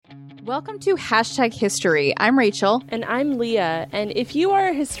Welcome to Hashtag History. I'm Rachel. And I'm Leah. And if you are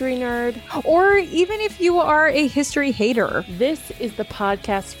a history nerd, or even if you are a history hater, this is the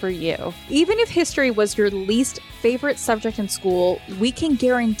podcast for you. Even if history was your least favorite subject in school, we can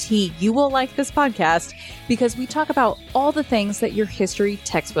guarantee you will like this podcast because we talk about all the things that your history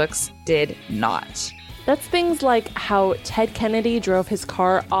textbooks did not. That's things like how Ted Kennedy drove his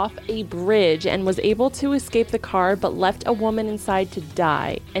car off a bridge and was able to escape the car but left a woman inside to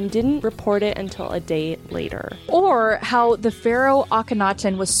die and didn't report it until a day later. Or how the pharaoh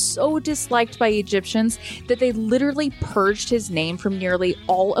Akhenaten was so disliked by Egyptians that they literally purged his name from nearly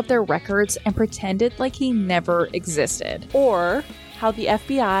all of their records and pretended like he never existed. Or how the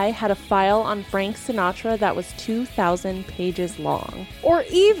FBI had a file on Frank Sinatra that was 2,000 pages long. Or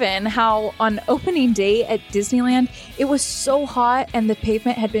even how on opening day at Disneyland, it was so hot and the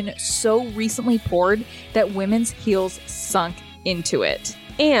pavement had been so recently poured that women's heels sunk into it.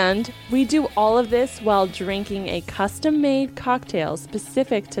 And we do all of this while drinking a custom-made cocktail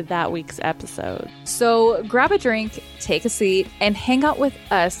specific to that week's episode. So grab a drink, take a seat, and hang out with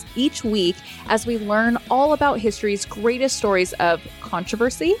us each week as we learn all about history's greatest stories of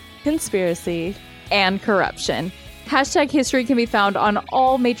controversy, conspiracy, and corruption. Hashtag History can be found on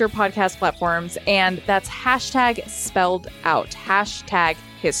all major podcast platforms, and that's hashtag spelled out, hashtag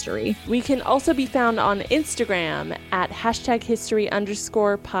history. We can also be found on Instagram at hashtag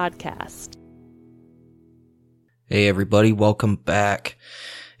history_podcast. Hey everybody, welcome back.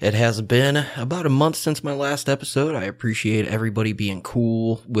 It has been about a month since my last episode. I appreciate everybody being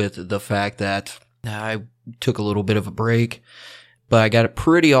cool with the fact that I took a little bit of a break. But I got a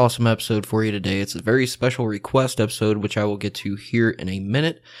pretty awesome episode for you today. It's a very special request episode, which I will get to here in a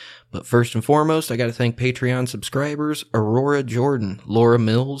minute. But first and foremost, I got to thank Patreon subscribers Aurora Jordan, Laura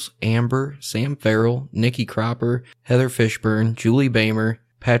Mills, Amber, Sam Farrell, Nikki Cropper, Heather Fishburne, Julie Bamer,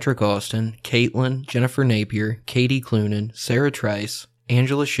 Patrick Austin, Caitlin, Jennifer Napier, Katie Clunan, Sarah Trice,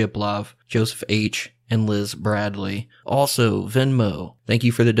 Angela Shiplov, Joseph H., and Liz Bradley. Also, Venmo. Thank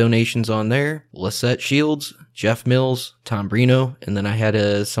you for the donations on there. Lisette Shields, Jeff Mills, Tom Brino, and then I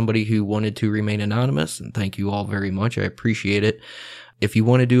had somebody who wanted to remain anonymous, and thank you all very much. I appreciate it. If you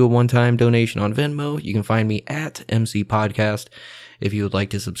want to do a one-time donation on Venmo, you can find me at MC Podcast. If you would like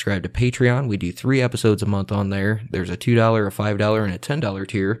to subscribe to Patreon, we do 3 episodes a month on there. There's a $2, a $5, and a $10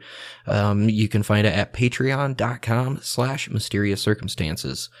 tier. You can find it at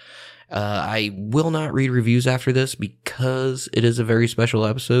patreon.com/mysterious-circumstances. I will not read reviews after this because it is a very special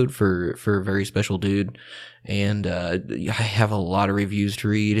episode for a very special dude. And I have a lot of reviews to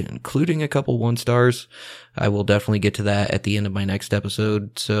read, including a couple 1-stars. I will definitely get to that at the end of my next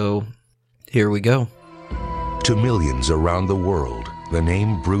episode. So here we go. To millions around the world, the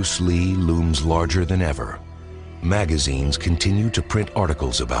name Bruce Lee looms larger than ever. Magazines continue to print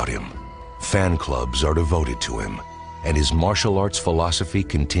articles about him. Fan clubs are devoted to him. And his martial arts philosophy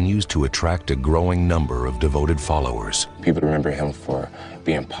continues to attract a growing number of devoted followers. People remember him for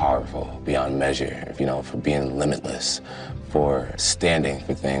being powerful beyond measure, for being limitless, for standing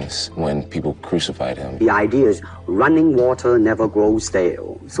for things when people crucified him. The idea is running water never grows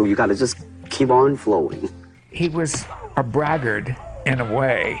stale, so you gotta just keep on flowing. He was a braggart in a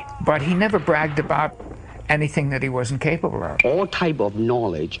way, but he never bragged about anything that he wasn't capable of. All type of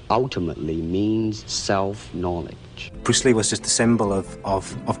knowledge ultimately means self-knowledge. Bruce Lee was just a symbol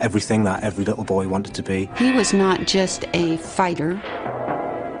of everything that every little boy wanted to be. He was not just a fighter.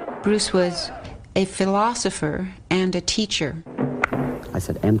 Bruce was a philosopher and a teacher. I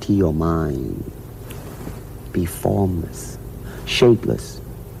said, empty your mind. Be formless, shapeless,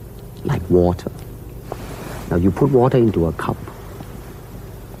 like water. Now you put water into a cup,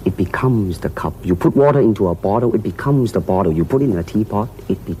 it becomes the cup. You put water into a bottle, it becomes the bottle. You put it in a teapot,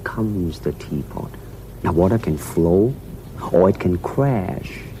 it becomes the teapot. Now water can flow or it can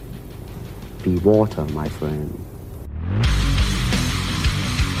crash. Be water, my friend.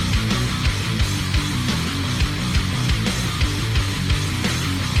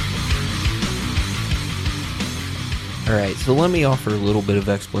 Alright, so let me offer a little bit of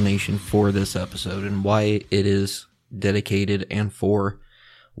explanation for this episode and why it is dedicated and for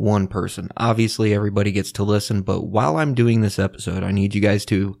one person. Obviously, everybody gets to listen, but while I'm doing this episode, I need you guys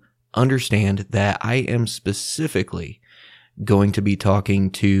to understand that I am specifically going to be talking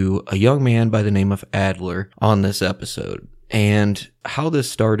to a young man by the name of Adler on this episode. And how this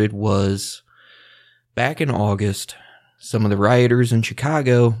started was back in August, some of the rioters in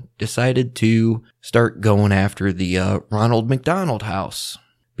Chicago decided to start going after the Ronald McDonald House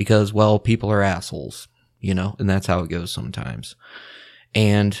because, well, people are assholes, and that's how it goes sometimes.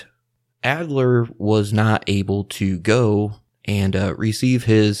 And Adler was not able to go and receive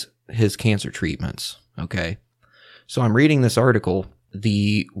his his cancer treatments. Okay. So I'm reading this article.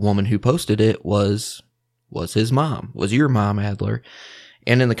 The woman who posted it was his mom, was your mom, Adler.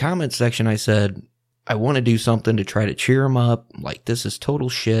 And in the comments section, I said, I want to do something to try to cheer him up. Like, this is total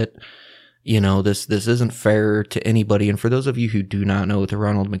shit. This isn't fair to anybody. And for those of you who do not know what the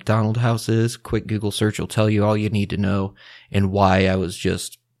Ronald McDonald House is, quick Google search will tell you all you need to know, and why I was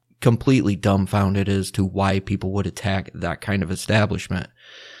just completely dumbfounded as to why people would attack that kind of establishment.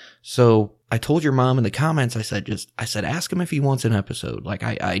 So I told your mom in the comments, I said, ask him if he wants an episode. Like,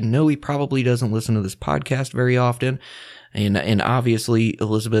 I know he probably doesn't listen to this podcast very often. And obviously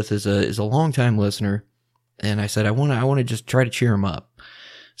Elizabeth is a longtime listener. And I said, I want to just try to cheer him up.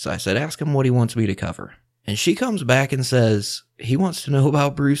 So I said, ask him what he wants me to cover. And she comes back and says, he wants to know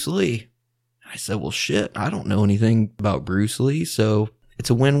about Bruce Lee. I said, well, shit, I don't know anything about Bruce Lee. So it's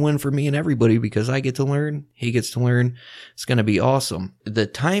a win-win for me and everybody, because I get to learn, he gets to learn. It's going to be awesome. The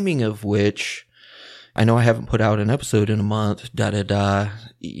timing of which, I know I haven't put out an episode in a month, I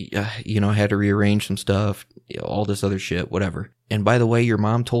had to rearrange some stuff, all this other shit, whatever. And by the way, your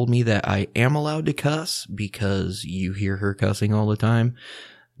mom told me that I am allowed to cuss because you hear her cussing all the time,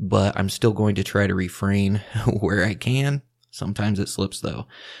 but I'm still going to try to refrain where I can. Sometimes it slips though.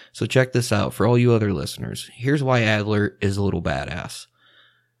 So check this out for all you other listeners. Here's why Adler is a little badass.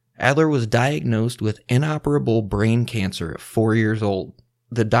 Adler was diagnosed with inoperable brain cancer at 4 years old.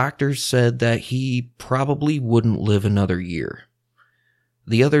 The doctors said that he probably wouldn't live another year.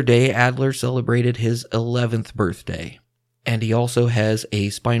 The other day, Adler celebrated his 11th birthday, and he also has a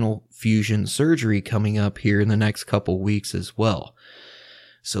spinal fusion surgery coming up here in the next couple weeks as well.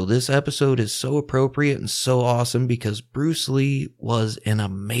 So this episode is so appropriate and so awesome because Bruce Lee was an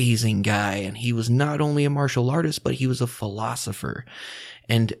amazing guy, and he was not only a martial artist, but he was a philosopher.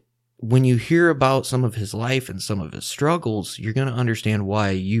 And when you hear about some of his life and some of his struggles, you're going to understand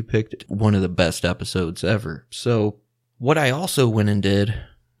why you picked one of the best episodes ever. So what I also went and did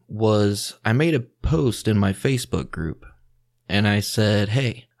was I made a post in my Facebook group, and I said,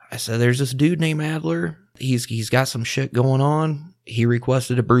 there's this dude named Adler. He's got some shit going on. He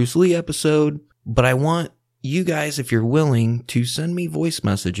requested a Bruce Lee episode, but I want you guys, if you're willing, to send me voice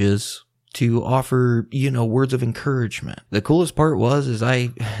messages to offer, words of encouragement. The coolest part is I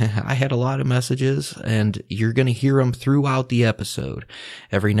had a lot of messages, and you're going to hear them throughout the episode.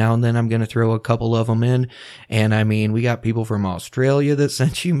 Every now and then I'm going to throw a couple of them in. And I mean, we got people from Australia that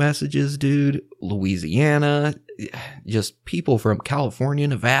sent you messages, dude, Louisiana, just people from California,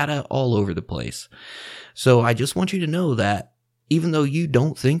 Nevada, all over the place. So I just want you to know that even though you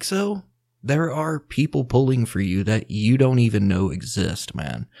don't think so, there are people pulling for you that you don't even know exist,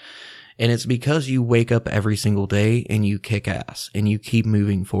 man. And it's because you wake up every single day and you kick ass and you keep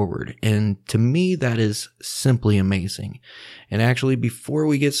moving forward. And to me, that is simply amazing. And actually, before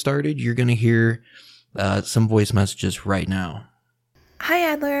we get started, you're going to hear some voice messages right now.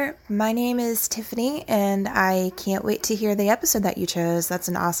 Hi, Adler. My name is Tiffany, and I can't wait to hear the episode that you chose. That's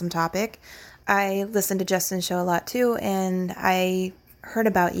an awesome topic. I listen to Justin's show a lot too, and I heard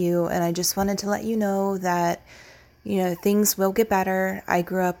about you, and I just wanted to let you know that things will get better. I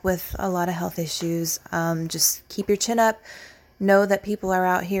grew up with a lot of health issues. Just keep your chin up. Know that people are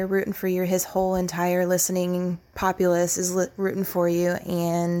out here rooting for you. His whole entire listening populace is rooting for you.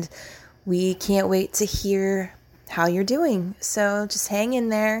 And we can't wait to hear how you're doing. So just hang in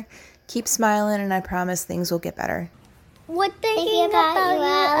there. Keep smiling, and I promise things will get better. What thinking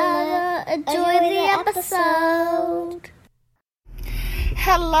about you, enjoy the episode.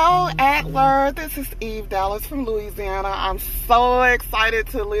 Hello, Adler. This is Eve Dallas from Louisiana. I'm so excited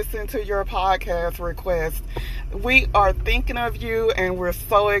to listen to your podcast request. We are thinking of you, and we're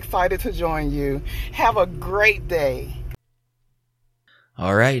so excited to join you. Have a great day.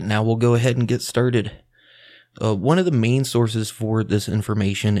 All right, now we'll go ahead and get started. One of the main sources for this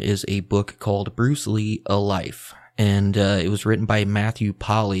information is a book called Bruce Lee, A Life. And it was written by Matthew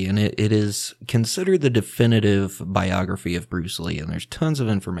Polly, and it is considered the definitive biography of Bruce Lee, and there's tons of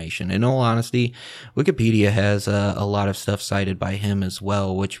information. In all honesty, Wikipedia has a lot of stuff cited by him as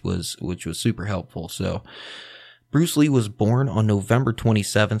well, which was super helpful. So Bruce Lee was born on November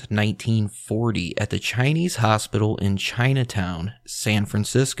 27th, 1940 at the Chinese Hospital in Chinatown, San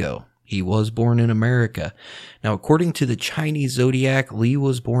Francisco. He was born in America. Now, according to the Chinese zodiac, Lee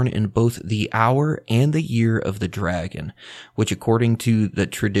was born in both the hour and the year of the dragon, which according to the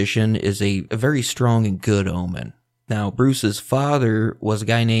tradition is a very strong and good omen. Now, Bruce's father was a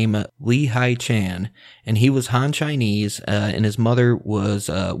guy named Li Hai Chan, and he was Han Chinese, and his mother was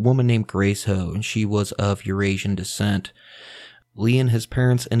a woman named Grace Ho, and she was of Eurasian descent. Lee and his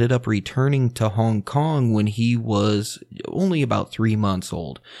parents ended up returning to Hong Kong when he was only about 3 months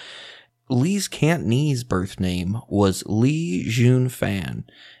old. Lee's Cantonese birth name was Lee Jun Fan,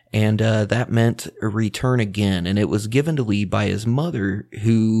 and that meant return again, and it was given to Lee by his mother,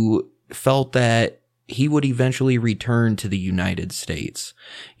 who felt that he would eventually return to the United States,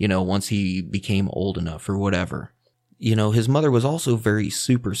 once he became old enough or whatever. His mother was also very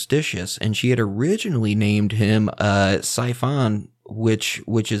superstitious, and she had originally named him Saifan,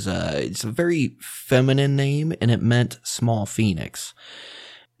 which is it's a very feminine name, and it meant small phoenix.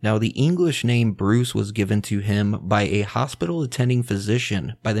 Now, the English name Bruce was given to him by a hospital attending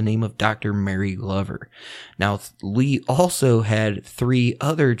physician by the name of Dr. Mary Glover. Now, Lee also had 3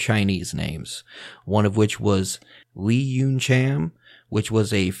 other Chinese names, one of which was Lee Yun Cham, which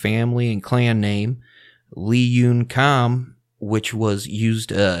was a family and clan name, Lee Yun Kam, which he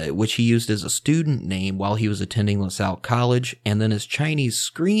used as a student name while he was attending LaSalle College, and then his Chinese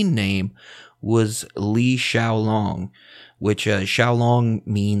screen name was Li Xiaolong, which Xiaolong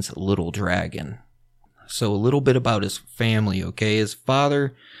means little dragon. So a little bit about his family, okay? His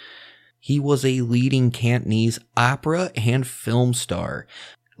father, he was a leading Cantonese opera and film star.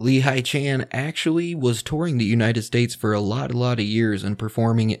 Lee Hai-chan actually was touring the United States for a lot of years and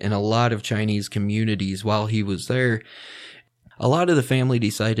performing in a lot of Chinese communities while he was there. A lot of the family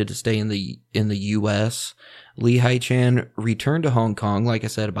decided to stay in the U.S. Lee Hai-chan returned to Hong Kong, like I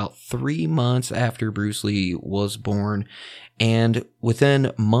said, about 3 months after Bruce Lee was born, and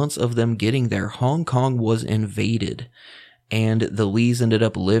within months of them getting there, Hong Kong was invaded, and the Lees ended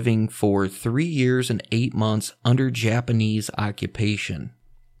up living for 3 years and 8 months under Japanese occupation.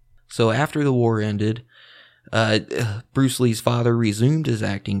 So after the war ended, Bruce Lee's father resumed his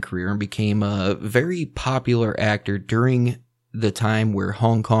acting career and became a very popular actor during the time where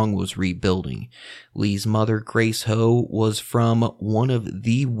Hong Kong was rebuilding. Lee's mother, Grace Ho, was from one of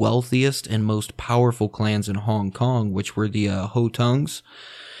the wealthiest and most powerful clans in Hong Kong, which were the Ho Tungs.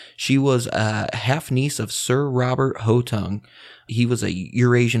 She was a half-niece of Sir Robert Ho Tung. He was a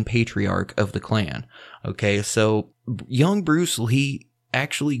Eurasian patriarch of the clan. Okay, so young Bruce Lee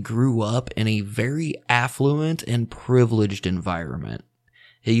actually grew up in a very affluent and privileged environment.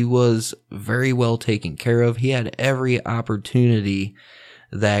 He was very well taken care of. He had every opportunity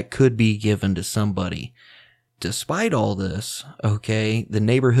that could be given to somebody. Despite all this, okay, the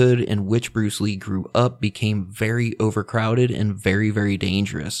neighborhood in which Bruce Lee grew up became very overcrowded and very, very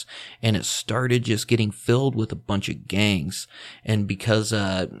dangerous. And it started just getting filled with a bunch of gangs. And because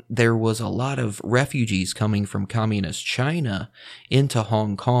there was a lot of refugees coming from communist China into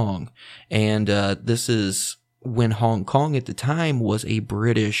Hong Kong. And this is when Hong Kong at the time was a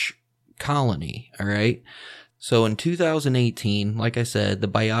British colony, all right? So in 2018, like I said, the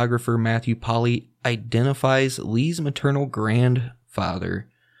biographer Matthew Polly identifies Lee's maternal grandfather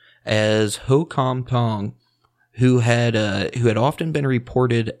as Ho Kam Tong, who had often been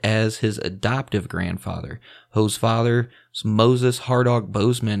reported as his adoptive grandfather. Ho's father was Moses Hardog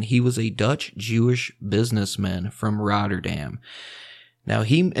Boseman. He was a Dutch Jewish businessman from Rotterdam. Now,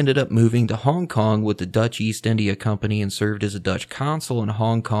 he ended up moving to Hong Kong with the Dutch East India Company and served as a Dutch consul in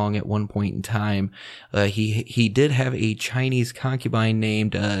Hong Kong at one point in time. He did have a Chinese concubine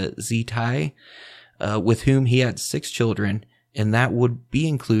named Zitai, with whom he had 6 children, and that would be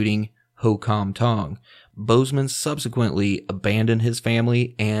including Ho Kam Tong. Boseman subsequently abandoned his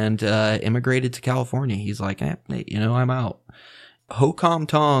family and immigrated to California. He's like, I'm out. Ho Kam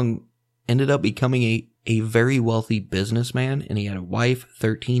Tong ended up becoming a very wealthy businessman, and he had a wife,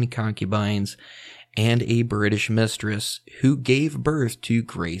 13 concubines, and a British mistress who gave birth to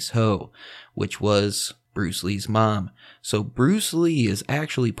Grace Ho, which was Bruce Lee's mom. So Bruce Lee is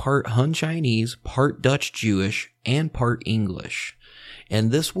actually part Han Chinese, part Dutch Jewish, and part English.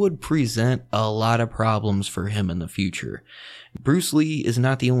 And this would present a lot of problems for him in the future. Bruce Lee is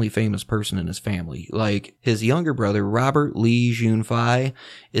not the only famous person in his family. Like, his younger brother, Robert Lee Jun-fai,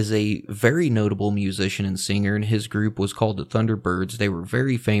 is a very notable musician and singer, and his group was called the Thunderbirds. They were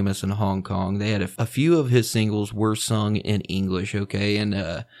very famous in Hong Kong. They had a few of his singles were sung in English, okay?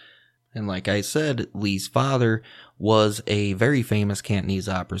 And like I said, Lee's father was a very famous Cantonese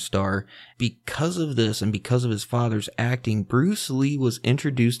opera star. Because of this and because of his father's acting, Bruce Lee was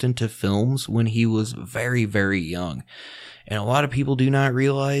introduced into films when he was very, very young. And a lot of people do not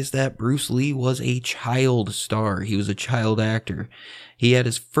realize that Bruce Lee was a child star. He was a child actor. He had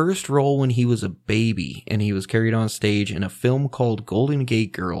his first role when he was a baby, and he was carried on stage in a film called Golden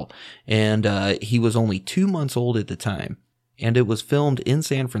Gate Girl. And he was only 2 months old at the time. And it was filmed in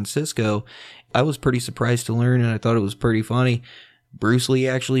San Francisco. I was pretty surprised to learn, and I thought it was pretty funny. Bruce Lee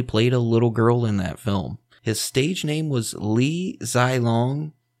actually played a little girl in that film. His stage name was Li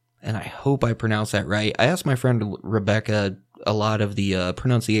Zilong, and I hope I pronounced that right. I asked my friend Rebecca a lot of the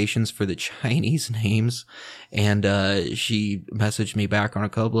pronunciations for the Chinese names, and she messaged me back on a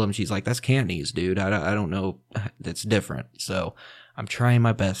couple of them. She's like, that's Cantonese, dude. I don't know. That's different. So I'm trying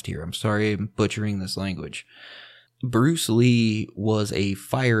my best here. I'm sorry I'm butchering this language. Bruce Lee was a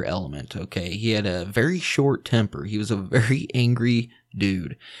fire element, okay? He had a very short temper. He was a very angry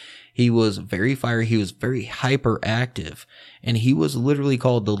dude. He was very fiery. He was very hyperactive, and he was literally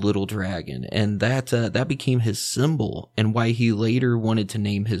called the Little Dragon, and that became his symbol, and why he later wanted to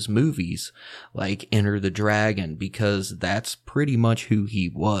name his movies like Enter the Dragon, because that's pretty much who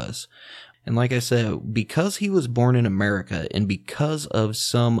he was. And like I said, because he was born in America, and because of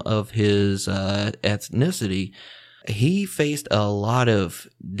some of his ethnicity, he faced a lot of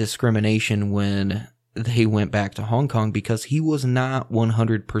discrimination when they went back to Hong Kong, because he was not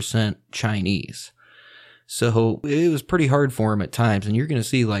 100% Chinese. So it was pretty hard for him at times. And you're going to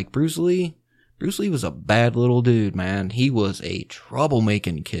see, like, Bruce Lee was a bad little dude, man. He was a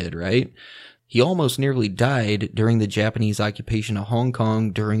troublemaking kid, right? He almost nearly died during the Japanese occupation of Hong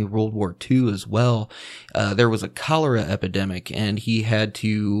Kong during World War II as well. There was a cholera epidemic, and he had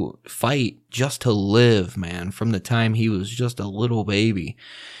to fight just to live, man, from the time he was just a little baby.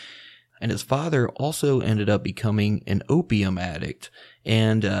 And his father also ended up becoming an opium addict.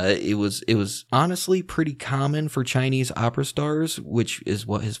 And it was honestly pretty common for Chinese opera stars, which is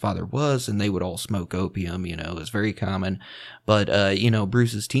what his father was, and they would all smoke opium, you know, it was very common. But,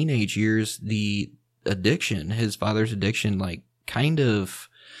 Bruce's teenage years, the addiction, his father's addiction, like, kind of,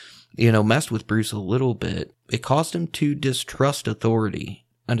 messed with Bruce a little bit. It caused him to distrust authority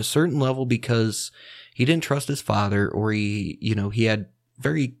on a certain level, because he didn't trust his father, or he had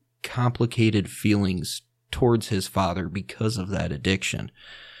very complicated feelings towards his father because of that addiction.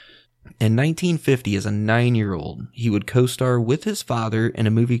 In 1950, as a 9-year-old, he would co-star with his father in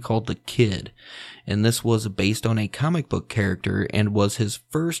a movie called The Kid, and this was based on a comic book character and was his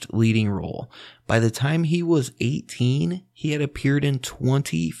first leading role. By the time he was 18, he had appeared in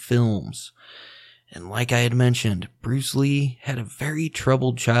 20 films. And like I had mentioned, Bruce Lee had a very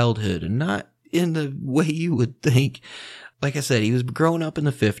troubled childhood, and not in the way you would think. Like I said, he was growing up in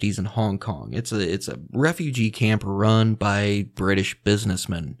the 50s in Hong Kong. It's a refugee camp run by British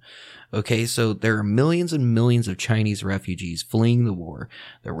businessmen. Okay, so there are millions and millions of Chinese refugees fleeing the war,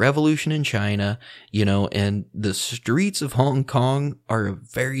 the revolution in China, and the streets of Hong Kong are a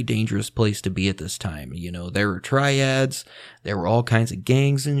very dangerous place to be at this time. There were triads, there were all kinds of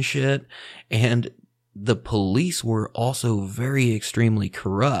gangs and shit, and the police were also very extremely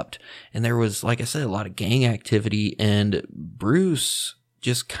corrupt, and there was, like I said, a lot of gang activity, and Bruce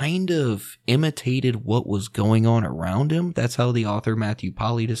just kind of imitated what was going on around him. That's how the author Matthew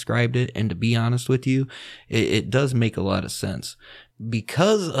Polly described it, and to be honest with you, it does make a lot of sense.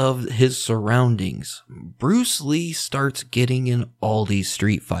 Because of his surroundings, Bruce Lee starts getting in all these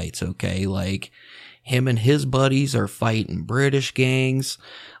street fights, okay? Like, him and his buddies are fighting British gangs.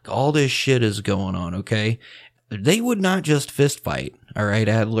 All this shit is going on, okay? They would not just fist fight, all right,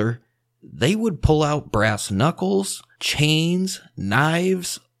 Adler? They would pull out brass knuckles, chains,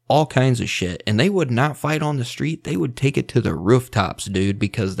 knives, all kinds of shit. And they would not fight on the street. They would take it to the rooftops, dude,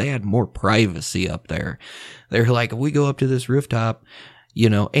 because they had more privacy up there. They're like, if we go up to this rooftop,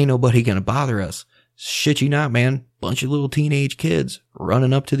 ain't nobody gonna bother us. Shit you not, man. Bunch of little teenage kids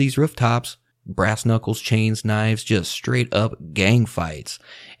running up to these rooftops. Brass knuckles, chains, knives, just straight up gang fights.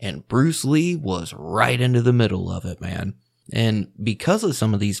 And Bruce Lee was right into the middle of it, man. And because of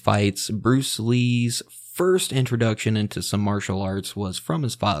some of these fights, Bruce Lee's first introduction into some martial arts was from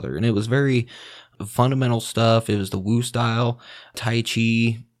his father. And it was very fundamental stuff. It was the Wu style, Tai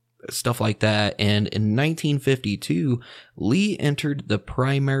Chi, stuff like that. And in 1952, Lee entered the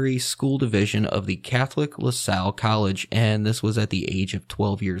primary school division of the Catholic LaSalle College. And this was at the age of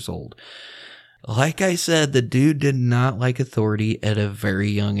 12 years old. Like I said, the dude did not like authority at a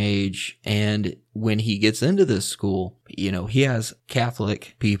very young age. And when he gets into this school, he has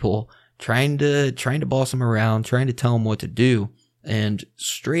Catholic people trying to boss him around, trying to tell him what to do. And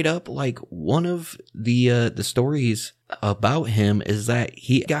straight up, like, one of the stories about him is that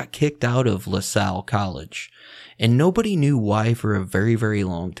he got kicked out of LaSalle College. And nobody knew why for a very, very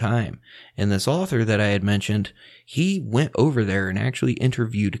long time. And this author that I had mentioned, he went over there and actually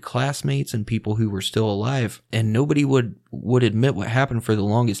interviewed classmates and people who were still alive. And nobody would admit what happened for the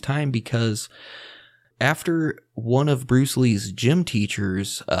longest time, because after one of Bruce Lee's gym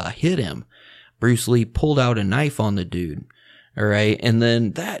teachers hit him, Bruce Lee pulled out a knife on the dude. All right. And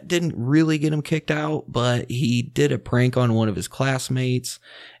then that didn't really get him kicked out, but he did a prank on one of his classmates.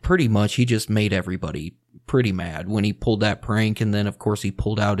 Pretty much he just made everybody pretty mad when he pulled that prank, and then of course he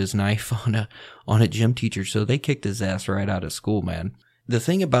pulled out his knife on a gym teacher, so they kicked his ass right out of school, man. The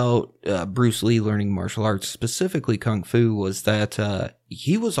thing about Bruce Lee learning martial arts, specifically Kung Fu, was that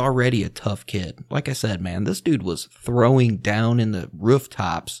he was already a tough kid. Like I said, man, this dude was throwing down in the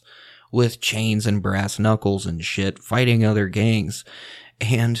rooftops with chains and brass knuckles and shit, fighting other gangs.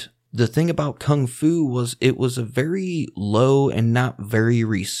 And the thing about Kung Fu was it was a very low and not very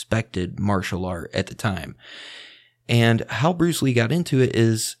respected martial art at the time. And how Bruce Lee got into it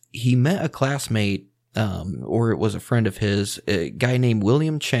is he met a classmate, or it was a friend of his, a guy named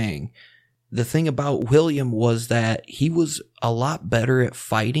William Chang. The thing about William was that he was a lot better at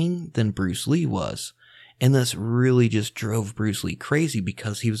fighting than Bruce Lee was. And this really just drove Bruce Lee crazy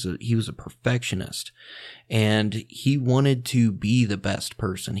because he was a perfectionist, and he wanted to be the best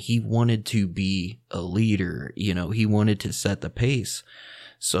person. He wanted to be a leader. You know, he wanted to set the pace.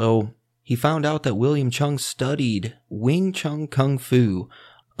 So he found out that William Chang studied Wing Chun Kung Fu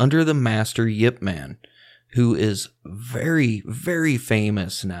under the master Yip Man, who is very, very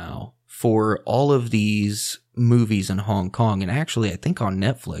famous now for all of these movies in Hong Kong. And actually, I think on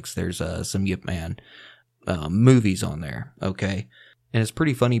Netflix, there's some Yip Man movies on there, okay? And it's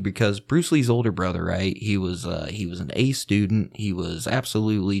pretty funny because Bruce Lee's older brother, right? He was an A student. He was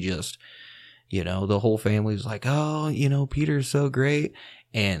absolutely just, you know, the whole family was like, oh, you know, Peter's so great.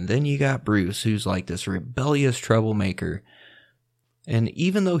 And then you got Bruce, who's like this rebellious troublemaker. And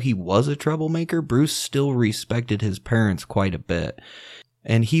even though he was a troublemaker, Bruce still respected his parents quite a bit.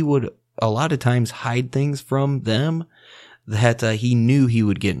 And he would a lot of times hide things from them that he knew he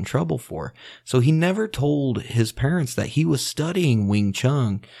would get in trouble for. So he never told his parents that he was studying Wing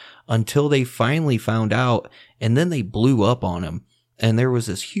Chun until they finally found out, and then they blew up on him, and there was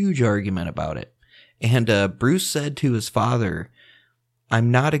this huge argument about it. And Bruce said to his father,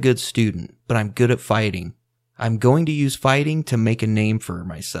 I'm not a good student, but I'm good at fighting. I'm going to use fighting to make a name for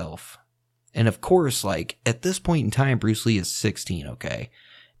myself. And of course, like, at this point in time, Bruce Lee is 16, okay?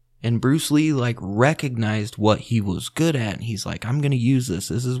 And Bruce Lee, like, recognized what he was good at. And he's like, I'm going to use this.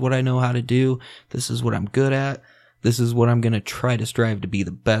 This is what I know how to do. This is what I'm good at. This is what I'm going to try to strive to be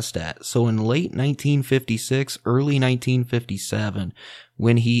the best at. So in late 1956, early 1957,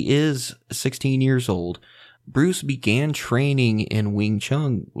 when he is 16 years old, Bruce began training in Wing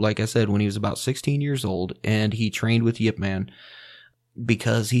Chun, like I said, when he was about 16 years old. And he trained with Yip Man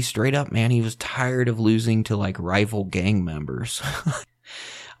because he straight up, man, he was tired of losing to, like, rival gang members.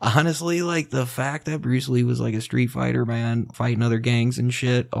 Honestly, like, the fact that Bruce Lee was like a street fighter, man, fighting other gangs and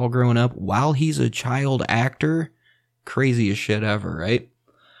shit all growing up while he's a child actor, craziest shit ever, right?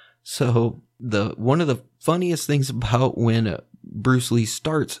 So one of the funniest things about when Bruce Lee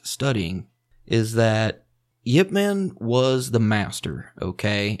starts studying is that Yip Man was the master,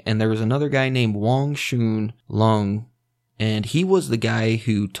 okay? And there was another guy named Wong Shun Lung, and he was the guy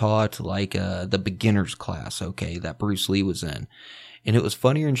who taught, like, the beginner's class, okay, that Bruce Lee was in. And it was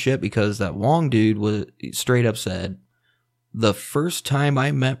funnier and shit because that Wong dude was straight up said, the first time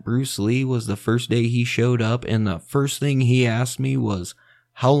I met Bruce Lee was the first day he showed up, and the first thing he asked me was,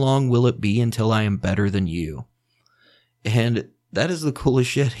 how long will it be until I am better than you? And that is the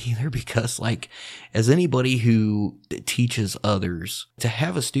coolest shit either, because, like, as anybody who teaches others, to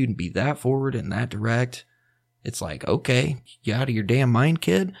have a student be that forward and that direct, it's like, okay, you out of your damn mind,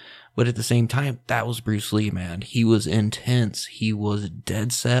 kid? But at the same time, that was Bruce Lee, man. He was intense. He was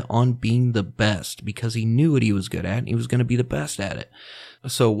dead set on being the best because he knew what he was good at and he was going to be the best at it.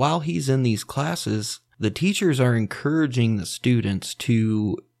 So while he's in these classes, the teachers are encouraging the students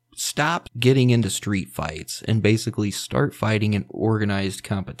to stop getting into street fights and basically start fighting in organized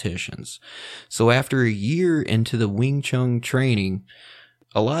competitions. So after a year into the Wing Chun training,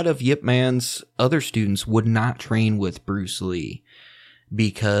 a lot of Yip Man's other students would not train with Bruce Lee,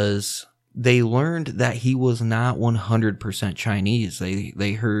 because they learned that he was not 100% Chinese.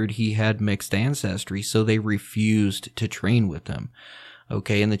 They heard he had mixed ancestry, so they refused to train with him.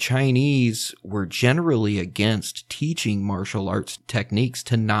 Okay, and the Chinese were generally against teaching martial arts techniques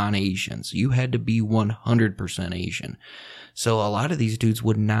to non-Asians. You had to be 100% Asian. So a lot of these dudes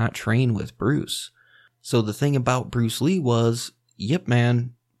would not train with Bruce. So the thing about Bruce Lee was Yip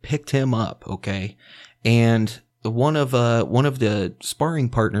Man picked him up, okay? And one of the sparring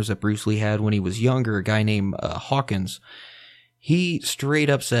partners that Bruce Lee had when he was younger, a guy named Hawkins, he straight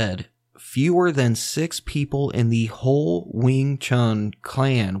up said, fewer than 6 people in the whole Wing Chun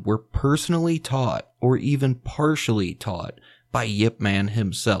clan were personally taught or even partially taught by Yip Man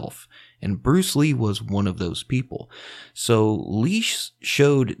himself. And Bruce Lee was one of those people. So Lee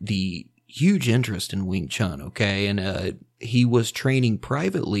showed the huge interest in Wing Chun, okay? And he was training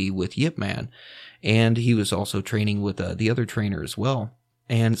privately with Yip Man. And he was also training with the other trainer as well.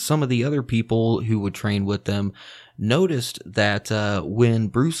 And some of the other people who would train with them noticed that when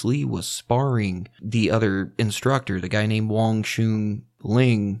Bruce Lee was sparring the other instructor, the guy named Wong Chun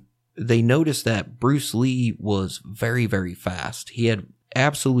Ling, they noticed that Bruce Lee was very, very fast. He had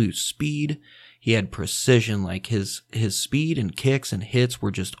absolute speed. He had precision, like his speed and kicks and hits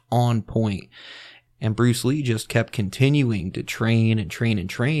were just on point. And Bruce Lee just kept continuing to train and train and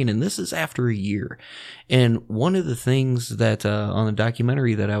train. And this is after a year. And one of the things that on the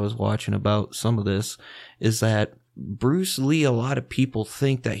documentary that I was watching about some of this is that Bruce Lee, a lot of people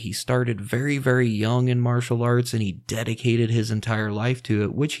think that he started very, very young in martial arts and he dedicated his entire life to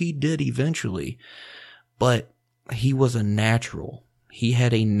it, which he did eventually. But he was a natural. He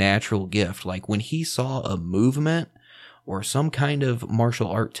had a natural gift. Like when he saw a movement or some kind of martial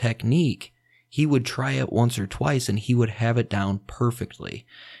art technique, he would try it once or twice and he would have it down perfectly.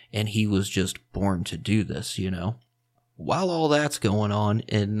 And he was just born to do this, you know. While all that's going on,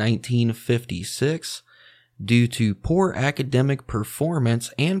 in 1956, due to poor academic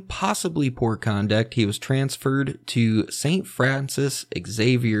performance and possibly poor conduct, he was transferred to St. Francis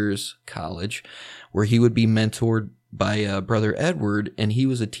Xavier's College, where he would be mentored by Brother Edward, and he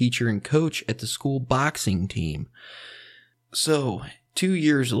was a teacher and coach at the school boxing team. So, 2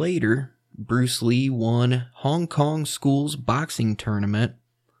 years later, Bruce Lee won Hong Kong School's boxing tournament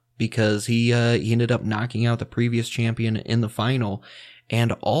because he ended up knocking out the previous champion in the final.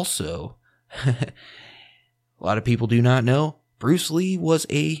 And also, a lot of people do not know, Bruce Lee was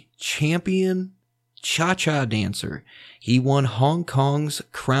a champion cha-cha dancer. He won Hong Kong's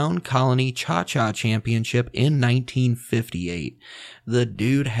Crown Colony Cha-Cha Championship in 1958. The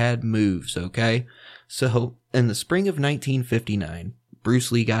dude had moves, okay? So, in the spring of 1959,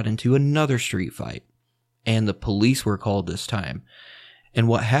 Bruce Lee got into another street fight, and the police were called this time. And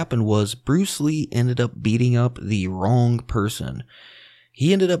what happened was Bruce Lee ended up beating up the wrong person.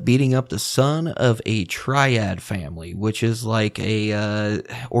 He ended up beating up the son of a triad family, which is like a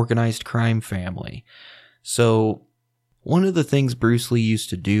organized crime family. So one of the things Bruce Lee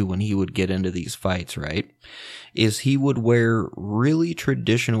used to do when he would get into these fights, right, is he would wear really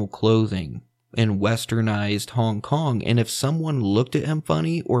traditional clothing in westernized Hong Kong, and if someone looked at him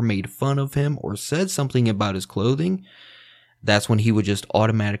funny or made fun of him or said something about his clothing, that's when he would just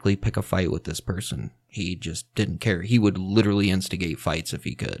automatically pick a fight with this person. He just didn't care. He would literally instigate fights if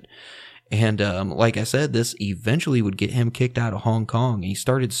he could. And like I said, this eventually would get him kicked out of Hong Kong. He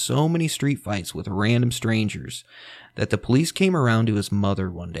started so many street fights with random strangers that the police came around to his mother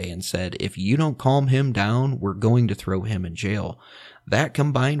one day and said, if you don't calm him down, we're going to throw him in jail. That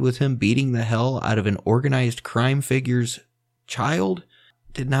combined with him beating the hell out of an organized crime figure's child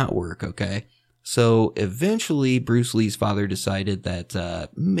did not work, okay? So eventually Bruce Lee's father decided that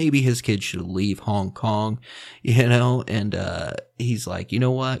maybe his kid should leave Hong Kong, you know, and he's like, you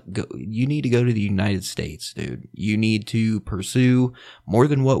know what, you need to go to the United States, dude. You need to pursue more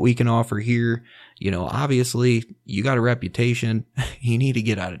than what we can offer here. You know, obviously you got a reputation. You need to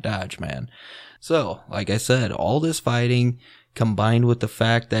get out of Dodge, man. So, like I said, all this fighting combined with the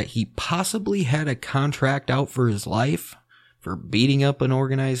fact that he possibly had a contract out for his life for beating up an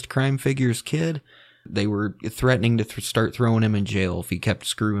organized crime figure's kid, they were threatening to start throwing him in jail if he kept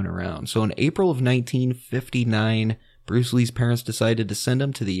screwing around. So in April of 1959, Bruce Lee's parents decided to send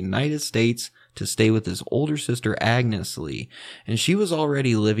him to the United States to stay with his older sister Agnes Lee, and she was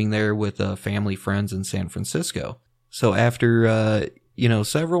already living there with family friends in San Francisco. So after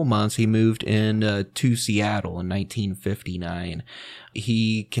several months, he moved in to Seattle in 1959.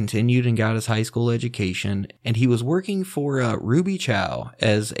 He continued and got his high school education, and he was working for Ruby Chow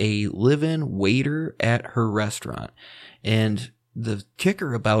as a live-in waiter at her restaurant. And the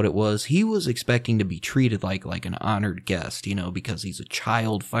kicker about it was he was expecting to be treated like an honored guest, you know, because he's a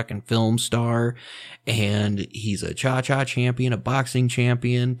child fucking film star, and he's a cha-cha champion, a boxing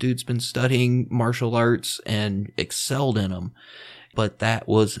champion. Dude's been studying martial arts and excelled in them. But that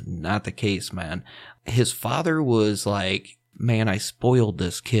was not the case, man. His father was like, man, I spoiled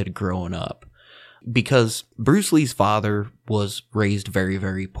this kid growing up. Because Bruce Lee's father was raised very,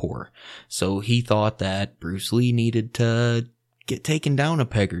 very poor. So he thought that Bruce Lee needed to get taken down a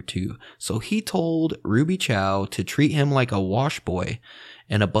peg or two. So he told Ruby Chow to treat him like a wash boy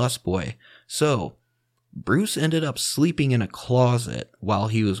and a bus boy. So Bruce ended up sleeping in a closet while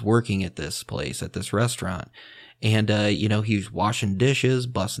he was working at this place, at this restaurant. And, he was washing dishes,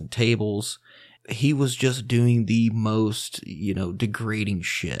 bussing tables. He was just doing the most, degrading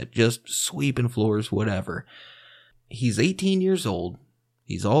shit. Just sweeping floors, whatever. He's 18 years old.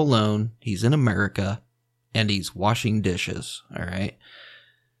 He's all alone. He's in America. And he's washing dishes, all right?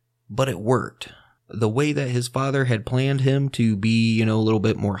 But it worked. the way that his father had planned him to be, a little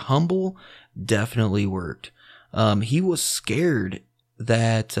bit more humble, definitely worked. He was scared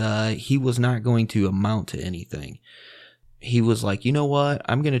that he was not going to amount to anything. He was like, you know what?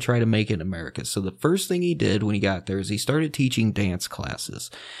 I'm going to try to make it in America. So the first thing he did when he got there is he started teaching dance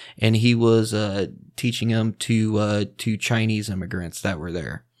classes. And he was teaching them to Chinese immigrants that were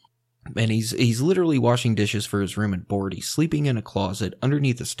there. And he's literally washing dishes for his room and board. He's sleeping in a closet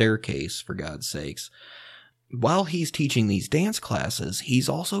underneath a staircase, for God's sakes. While he's teaching these dance classes, he's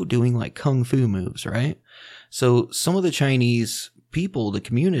also doing like kung fu moves, right? So some of the Chinese people, the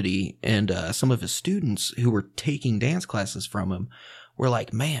community, and some of his students who were taking dance classes from him were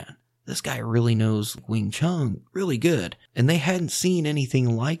like, man, this guy really knows Wing Chun really good. And they hadn't seen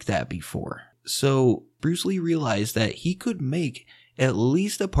anything like that before. So Bruce Lee realized that he could make at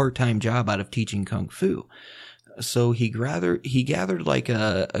least a part-time job out of teaching kung fu. So he gathered like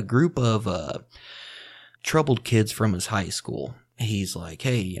a group of troubled kids from his high school. He's like,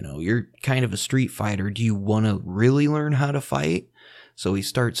 hey, you're kind of a street fighter. Do you want to really learn how to fight? So he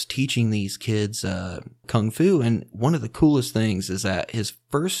starts teaching these kids kung fu. And one of the coolest things is that his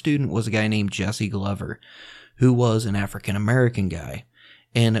first student was a guy named Jesse Glover, who was an African-American guy.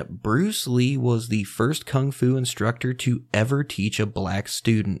 And Bruce Lee was the first kung fu instructor to ever teach a black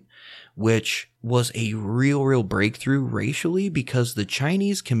student, which was a real breakthrough racially because the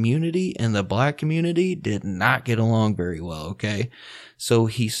Chinese community and the black community did not get along very well, okay? So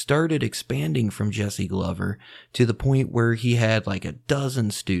he started expanding from Jesse Glover to the point where he had like a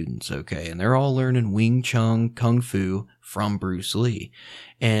dozen students, okay? And they're all learning Wing Chun Kung Fu from Bruce Lee.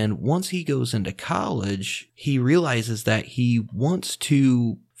 And once he goes into college, he realizes that he wants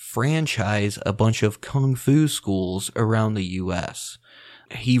to franchise a bunch of Kung Fu schools around the U.S.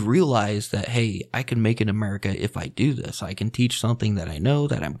 He realized that, hey, I can make it in America if I do this. I can teach something that I know,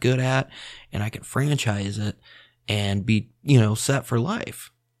 that I'm good at, and I can franchise it and be, set for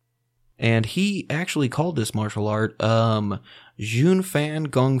life. And he actually called this martial art, Jun Fan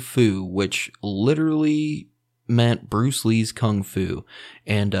Kung Fu, which literally meant Bruce Lee's Kung Fu.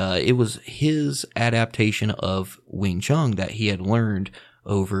 And it was his adaptation of Wing Chun that he had learned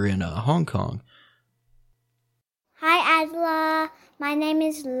over in Hong Kong. Hi, Adela. My name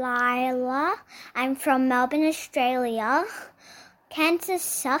is Lila. I'm from Melbourne, Australia. Cancer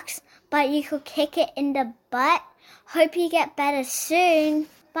sucks, but you could kick it in the butt. Hope you get better soon.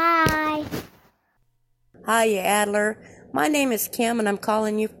 Bye. Hi, Adler. My name is Kim, and I'm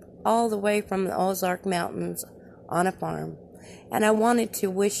calling you all the way from the Ozark Mountains on a farm. And I wanted to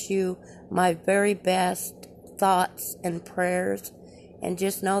wish you my very best thoughts and prayers, and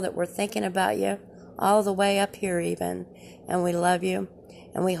just know that we're thinking about you all the way up here even. And we love you,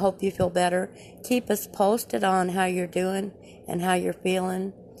 and we hope you feel better. Keep us posted on how you're doing and how you're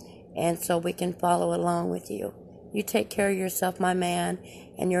feeling, and so we can follow along with you. You take care of yourself, my man,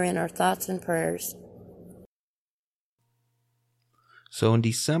 and you're in our thoughts and prayers. So in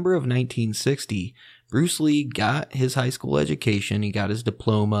December of 1960, Bruce Lee got his high school education. He got his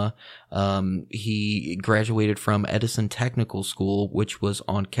diploma. He graduated from Edison Technical School, which was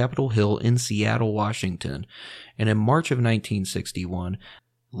on Capitol Hill in Seattle, Washington. And in March of 1961,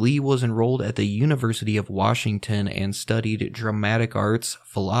 Lee was enrolled at the University of Washington and studied dramatic arts,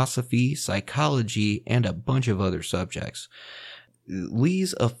 philosophy, psychology, and a bunch of other subjects.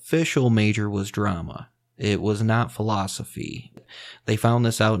 Lee's official major was drama. It was not philosophy. They found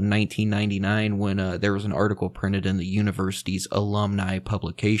this out in 1999 when there was an article printed in the university's alumni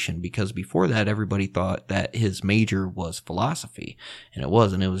publication, because before that everybody thought that his major was philosophy, and it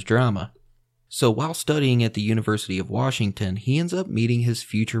wasn't, it was drama. So while studying at the University of Washington, he ends up meeting his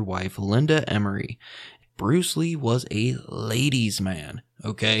future wife, Linda Emery. Bruce Lee was a ladies' man,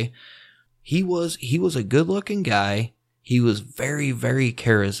 okay? He was a good-looking guy. He was very, very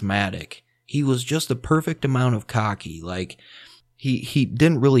charismatic. He was just the perfect amount of cocky. Like, he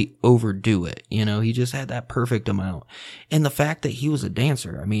didn't really overdo it, he just had that perfect amount. And the fact that he was a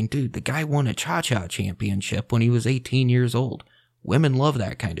dancer, I mean, dude, the guy won a cha-cha championship when he was 18 years old. Women love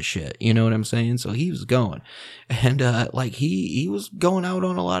that kind of shit, you know what I'm saying? So he was going. And, he was going out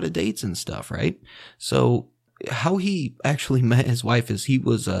on a lot of dates and stuff, right? So how he actually met his wife is he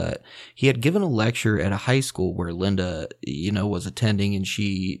had given a lecture at a high school where Linda, was attending, and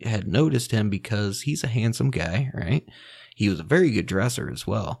she had noticed him because he's a handsome guy, right? He was a very good dresser as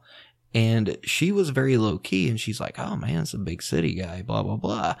well. And she was very low key, and she's like, oh man, it's a big city guy, blah, blah,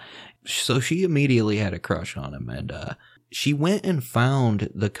 blah. So she immediately had a crush on him, and, she went and found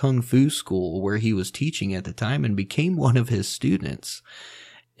the Kung Fu school where he was teaching at the time and became one of his students.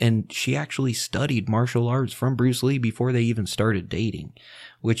 And she actually studied martial arts from Bruce Lee before they even started dating,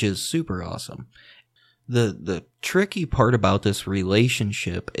 which is super awesome. The tricky part about this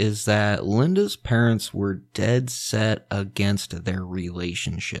relationship is that Linda's parents were dead set against their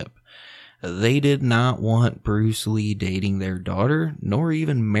relationship. They did not want Bruce Lee dating their daughter, nor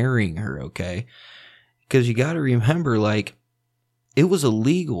even marrying her, okay? Because you gotta remember, like, it was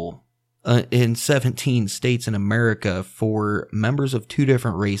illegal in 17 states in America for members of two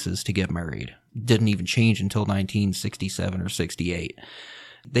different races to get married. Didn't even change until 1967 or 68.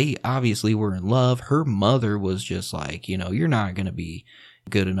 They obviously were in love. Her mother was just like, you're not going to be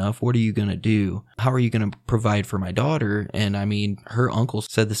good enough. What are you going to do? How are you going to provide for my daughter? And I mean, her uncle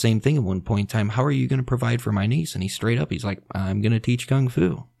said the same thing at one point in time. How are you going to provide for my niece? And he's like, I'm going to teach Kung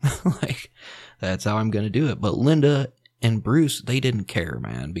Fu. Like, that's how I'm going to do it. But Linda and Bruce, they didn't care,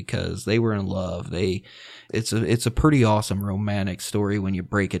 man, because they were in love. It's a pretty awesome romantic story when you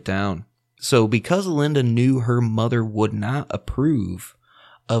break it down. So because Linda knew her mother would not approve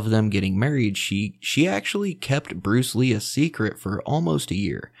of them getting married, she actually kept Bruce Lee a secret for almost a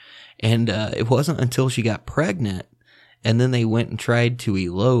year. And it wasn't until she got pregnant and then they went and tried to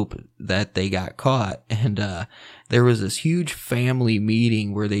elope that they got caught. And there was this huge family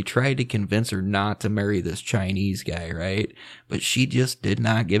meeting where they tried to convince her not to marry this Chinese guy, right? But she just did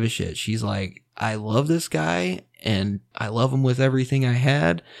not give a shit. She's like, I love this guy and I love him with everything I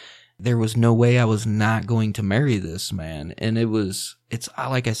had. There was no way I was not going to marry this man. And it's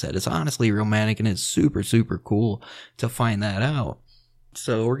like I said, it's honestly romantic and it's super, super cool to find that out.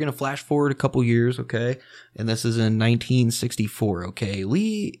 So we're going to flash forward a couple years, okay? And this is in 1964, okay?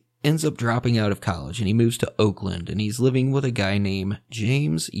 Lee ends up dropping out of college and he moves to Oakland and he's living with a guy named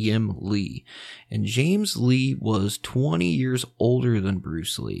James Yim Lee. And James Lee was 20 years older than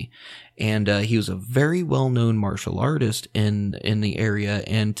Bruce Lee. And he was a very well-known martial artist in the area.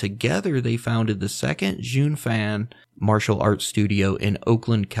 And together they founded the Second Jun Fan Martial Arts Studio in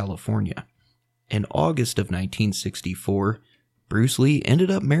Oakland, California. In August of 1964, Bruce Lee ended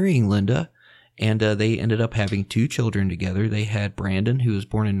up marrying Linda. And they ended up having two children together. They had Brandon, who was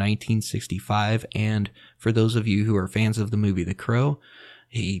born in 1965. And for those of you who are fans of the movie The Crow,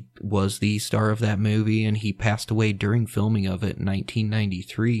 he was the star of that movie and he passed away during filming of it in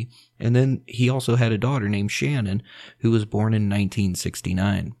 1993. And then he also had a daughter named Shannon, who was born in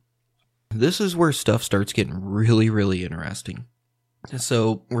 1969. This is where stuff starts getting really, really interesting.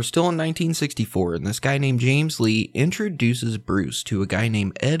 So we're still in 1964 and this guy named James Lee introduces Bruce to a guy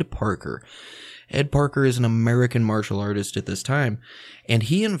named Ed Parker. Ed Parker is an American martial artist at this time, and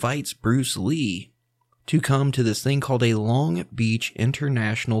he invites Bruce Lee to come to this thing called a Long Beach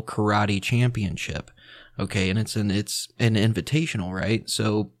International Karate Championship. Okay, and it's an invitational, right?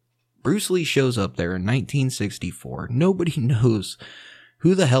 So Bruce Lee shows up there in 1964. Nobody knows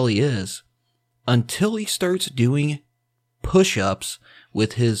who the hell he is until he starts doing push-ups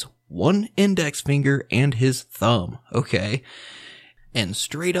with his one index finger and his thumb, okay? And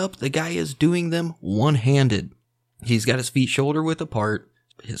straight up, the guy is doing them one-handed. He's got his feet shoulder-width apart,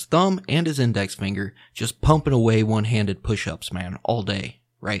 his thumb and his index finger just pumping away one-handed push-ups, man, all day,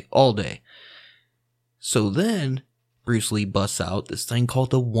 right? All day. So then, Bruce Lee busts out this thing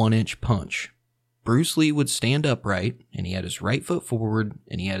called the 1-inch punch. Bruce Lee would stand upright, and he had his right foot forward,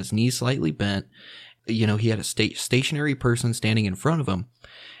 and he had his knees slightly bent. He had a stationary person standing in front of him,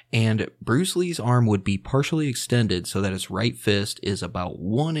 and Bruce Lee's arm would be partially extended so that his right fist is about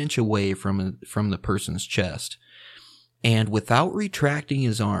 1 inch away from the person's chest. And without retracting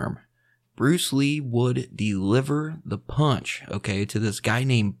his arm, Bruce Lee would deliver the punch, okay, to this guy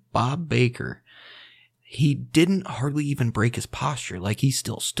named Bob Baker. He didn't hardly even break his posture, like he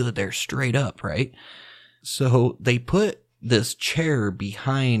still stood there straight up, right? So they put this chair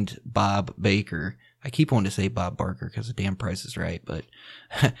behind Bob Baker. I keep wanting to say Bob Barker because the damn Price is Right, but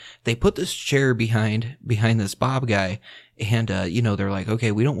they put this chair behind this Bob guy, and they're like,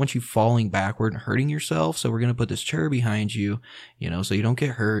 okay, we don't want you falling backward and hurting yourself, so we're gonna put this chair behind you, so you don't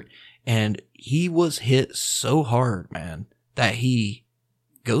get hurt. And he was hit so hard, man, that he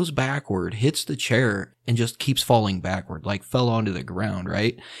goes backward, hits the chair, and just keeps falling backward, like fell onto the ground,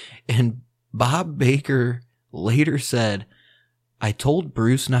 right? And Bob Baker later said, I told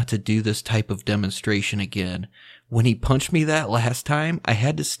Bruce not to do this type of demonstration again. When he punched me that last time, I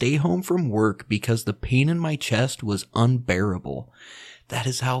had to stay home from work because the pain in my chest was unbearable. That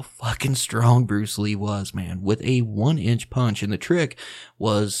is how fucking strong Bruce Lee was, man, with a 1-inch punch. And the trick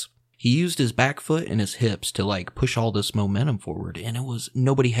was he used his back foot and his hips to push all this momentum forward. And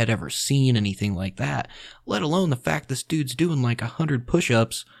nobody had ever seen anything like that, let alone the fact this dude's doing 100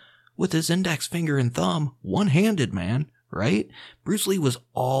 push-ups with his index finger and thumb one-handed, man. right? Bruce Lee was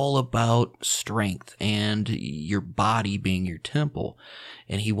all about strength and your body being your temple.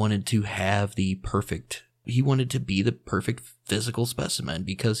 And he wanted to have he wanted to be the perfect physical specimen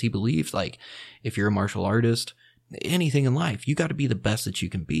because he believed, like, if you're a martial artist, anything in life, you got to be the best that you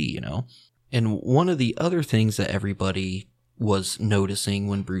can be, And one of the other things that everybody was noticing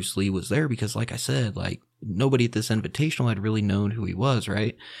when Bruce Lee was there, because like I said, like, nobody at this invitational had really known who he was,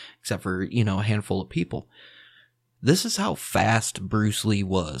 right? Except for, a handful of people. This is how fast Bruce Lee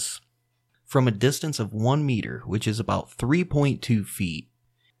was. From a distance of 1 meter, which is about 3.2 feet,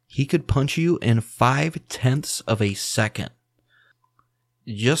 he could punch you in 0.5 of a second.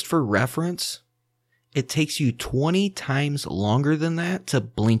 Just for reference, it takes you 20 times longer than that to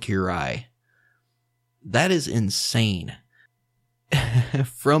blink your eye. That is insane.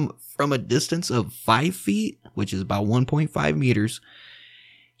 From a distance of 5 feet, which is about 1.5 meters,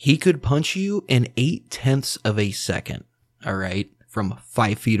 he could punch you in 0.8 of a second. All right. From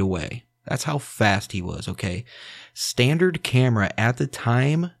 5 feet away. That's how fast he was. Okay. Standard camera at the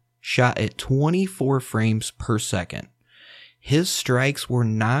time shot at 24 frames per second. His strikes were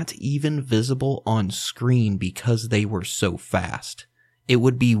not even visible on screen because they were so fast. It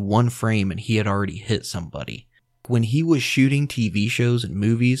would be 1 frame and he had already hit somebody. When he was shooting TV shows and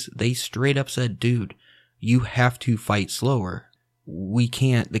movies, they straight up said, dude, you have to fight slower.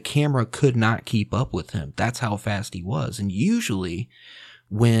 The camera could not keep up with him. That's how fast he was. And usually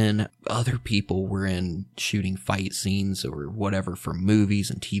when other people were in shooting fight scenes or whatever for movies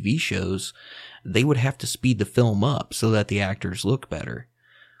and TV shows, they would have to speed the film up so that the actors look better.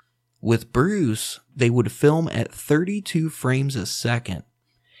 With Bruce, they would film at 32 frames a second,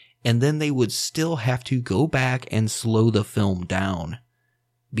 and then they would still have to go back and slow the film down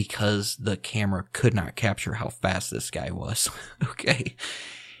because the camera could not capture how fast this guy was. Okay.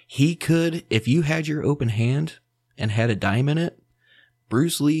 He could, if you had your open hand and had a dime in it,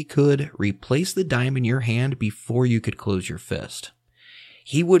 Bruce Lee could replace the dime in your hand before you could close your fist.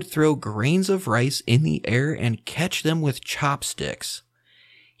 He would throw grains of rice in the air and catch them with chopsticks.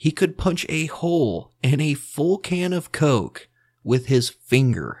 He could punch a hole in a full can of Coke with his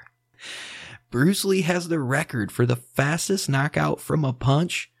finger. Bruce Lee has the record for the fastest knockout from a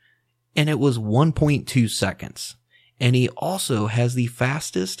punch, and it was 1.2 seconds. And he also has the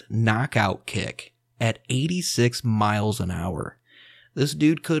fastest knockout kick at 86 miles an hour. This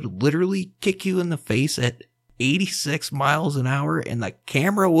dude could literally kick you in the face at 86 miles an hour and the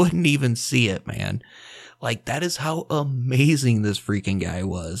camera wouldn't even see it, man. Like, that is how amazing this freaking guy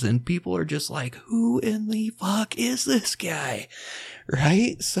was. And people are just like, who in the fuck is this guy?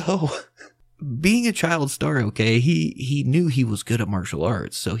 Right? So, being a child star, okay, he knew he was good at martial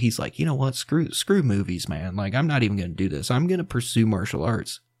arts. So he's like, you know what? Screw movies, man. Like, I'm not even going to do this. I'm going to pursue martial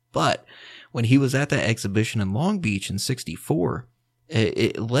arts. But when he was at that exhibition in Long Beach in '64,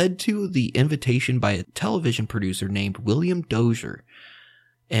 it led to the invitation by a television producer named William Dozier.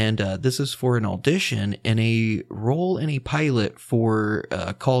 And this is for an audition in a role in a pilot for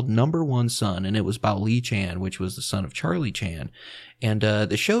called Number One Son. And it was about Lee Chan, which was the son of Charlie Chan. And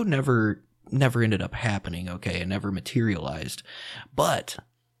the show never ended up happening, okay? It never materialized. But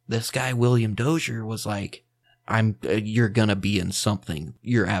this guy, William Dozier, was like, you're gonna be in something.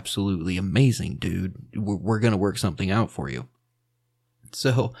 You're absolutely amazing, dude. We're gonna work something out for you.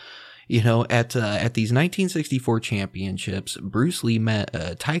 So, at these 1964 championships, Bruce Lee met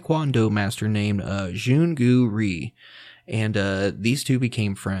a Taekwondo master named Jungu Ri. And these two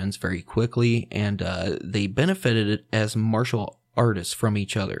became friends very quickly, and they benefited as martial artists from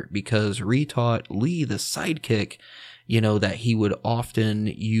each other because Ri taught Lee the sidekick, that he would often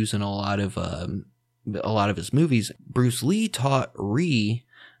use in a lot of his movies. Bruce Lee taught Ri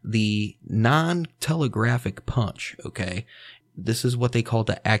the non-telegraphic punch, okay? This is what they call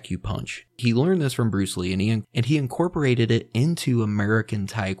the acupunch. He learned this from Bruce Lee, and he incorporated it into American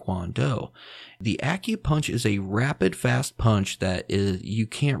Taekwondo. The acupunch is a rapid, fast punch that you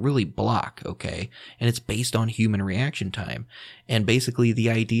can't really block, okay? And it's based on human reaction time. And basically, the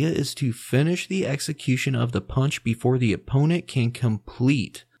idea is to finish the execution of the punch before the opponent can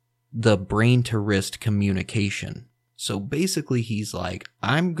complete the brain-to-wrist communication. So basically, he's like,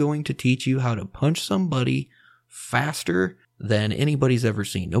 I'm going to teach you how to punch somebody faster than anybody's ever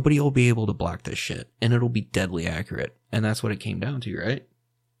seen. Nobody will be able to block this shit, and it'll be deadly accurate. And that's what it came down to, right?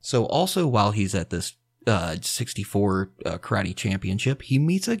 So also while he's at this 64 karate championship, he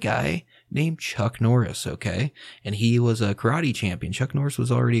meets a guy named Chuck Norris, okay? And he was a karate champion. Chuck Norris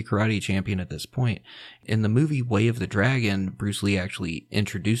was already a karate champion at this point. In the movie Way of the Dragon, Bruce Lee actually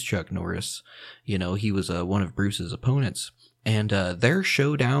introduced Chuck Norris. He was one of Bruce's opponents. And their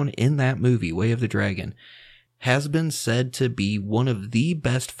showdown in that movie, Way of the Dragon, has been said to be one of the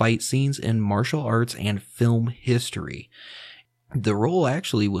best fight scenes in martial arts and film history. The role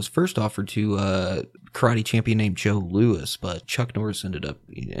actually was first offered to a karate champion named Joe Louis, but Chuck Norris ended up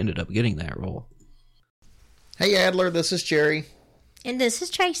getting that role. Hey Adler, this is Jerry. And this is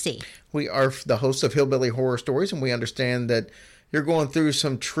Tracy. We are the hosts of Hillbilly Horror Stories, and we understand that you're going through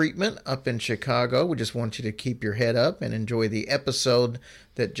some treatment up in Chicago. We just want you to keep your head up and enjoy the episode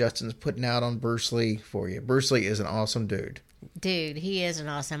that Justin's putting out on Bruce Lee for you. Bruce Lee is an awesome dude. Dude, he is an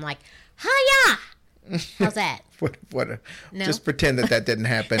awesome, like, hiya! How's that? No? Just pretend that didn't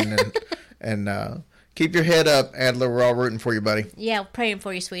happen and keep your head up, Adler. We're all rooting for you, buddy. Yeah, praying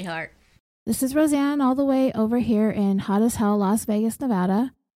for you, sweetheart. This is Roseanne, all the way over here in hot as hell, Las Vegas,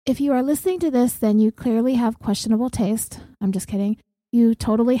 Nevada. If you are listening to this, then you clearly have questionable taste. I'm just kidding. You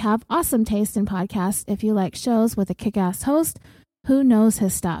totally have awesome taste in podcasts if you like shows with a kick-ass host who knows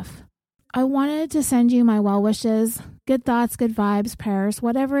his stuff. I wanted to send you my well wishes, good thoughts, good vibes, prayers,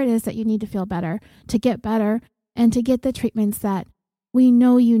 whatever it is that you need to feel better, to get better, and to get the treatments that we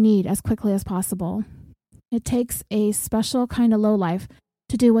know you need as quickly as possible. It takes a special kind of lowlife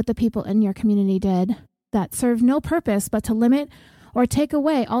to do what the people in your community did that served no purpose but to limit or take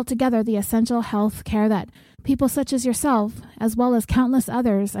away altogether the essential health care that people such as yourself, as well as countless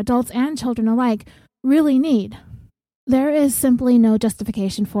others, adults and children alike, really need. There is simply no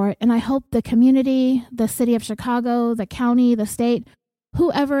justification for it, and I hope the community, the city of Chicago, the county, the state,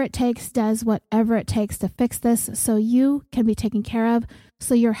 whoever it takes does whatever it takes to fix this so you can be taken care of,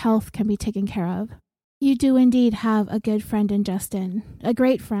 so your health can be taken care of. You do indeed have a good friend in Justin, a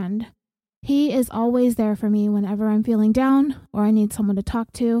great friend. He is always there for me whenever I'm feeling down or I need someone to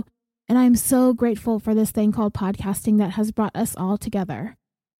talk to, and I'm so grateful for this thing called podcasting that has brought us all together.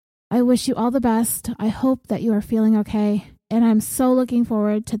 I wish you all the best. I hope that you are feeling okay, and I'm so looking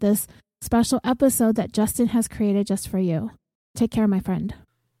forward to this special episode that Justin has created just for you. Take care, my friend.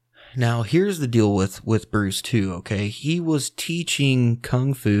 Now, here's the deal with Bruce, too, okay? He was teaching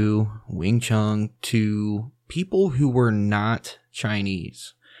Kung Fu, Wing Chun, to people who were not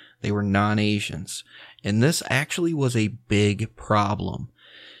Chinese. They were non-Asians. And this actually was a big problem.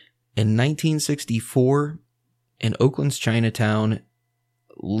 In 1964, in Oakland's Chinatown,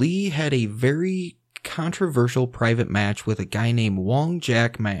 Lee had a very controversial private match with a guy named Wong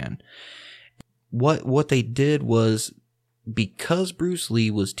Jack Man. What they did was, because Bruce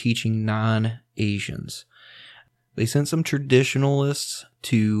Lee was teaching non-Asians, they sent some traditionalists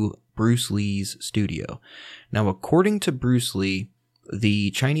to Bruce Lee's studio. Now, according to Bruce Lee,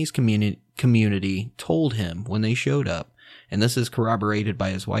 the Chinese community told him when they showed up, and this is corroborated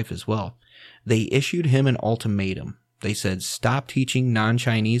by his wife as well, they issued him an ultimatum. They said, stop teaching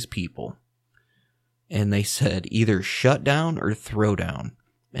non-Chinese people. And they said, either shut down or throw down.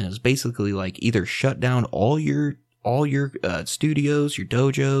 And it was basically like, either shut down all your studios, your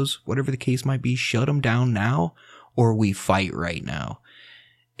dojos, whatever the case might be, shut them down now, or we fight right now.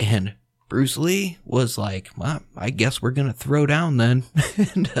 And Bruce Lee was like, well, I guess we're going to throw down then.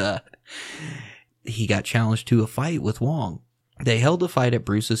 And he got challenged to a fight with Wong. They held a fight at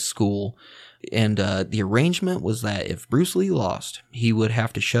Bruce's school, and the arrangement was that if Bruce Lee lost, he would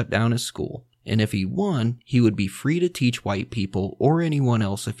have to shut down his school. And if he won, he would be free to teach white people or anyone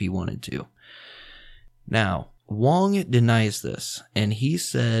else if he wanted to. Now, Wong denies this, and he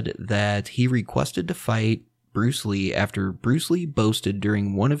said that he requested to fight Bruce Lee after Bruce Lee boasted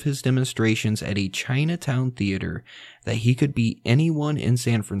during one of his demonstrations at a Chinatown theater that he could beat anyone in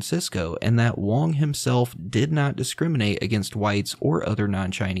San Francisco, and that Wong himself did not discriminate against whites or other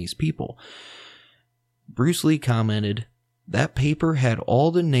non-Chinese people. Bruce Lee commented, "That paper had all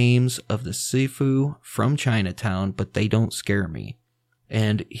the names of the Sifu from Chinatown, but they don't scare me."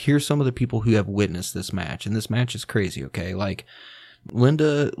 And here's some of the people who have witnessed this match, and this match is crazy, okay? Like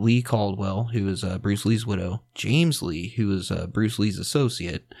Linda Lee Caldwell, who is Bruce Lee's widow, James Lee, who is Bruce Lee's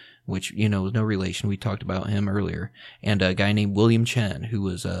associate, which, you know, is no relation. We talked about him earlier. And a guy named William Chen, who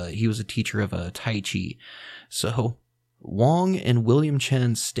was he was a teacher of Tai Chi. So Wong and William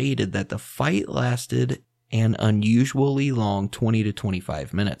Chen stated that the fight lasted an unusually long 20 to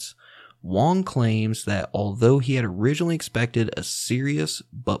 25 minutes. Wong claims that although he had originally expected a serious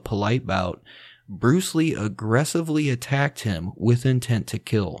but polite bout, Bruce Lee aggressively attacked him with intent to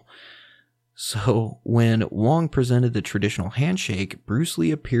kill. So when Wong presented the traditional handshake, Bruce Lee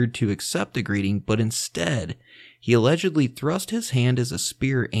appeared to accept the greeting, but instead, he allegedly thrust his hand as a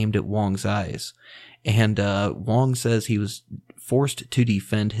spear aimed at Wong's eyes. And Wong says he was forced to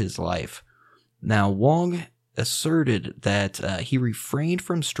defend his life. Now, Wong asserted that he refrained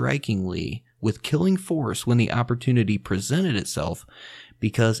from striking Lee with killing force when the opportunity presented itself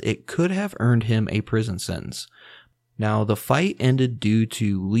because it could have earned him a prison sentence. Now, the fight ended due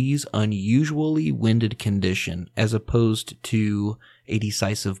to Lee's unusually winded condition as opposed to a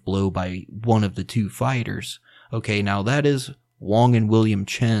decisive blow by one of the two fighters. Okay, now that is Wong and William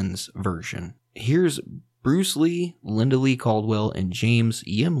Chen's version. Here's Bruce Lee, Linda Lee Caldwell, and James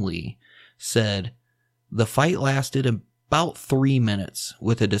Yim Lee said, the fight lasted about 3 minutes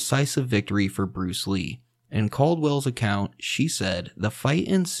with a decisive victory for Bruce Lee. In Caldwell's account, she said, the fight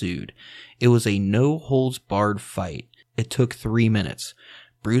ensued. It was a no-holds-barred fight. It took 3 minutes.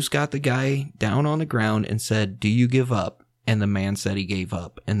 Bruce got the guy down on the ground and said, do you give up? And the man said he gave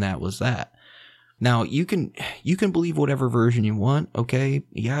up, and that was that. Now, you can believe whatever version you want, okay?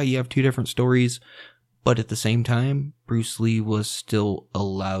 Yeah, you have two different stories, but at the same time, Bruce Lee was still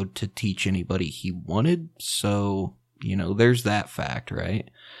allowed to teach anybody he wanted, so, there's that fact, right?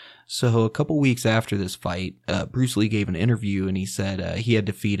 So a couple weeks after this fight, Bruce Lee gave an interview and he said he had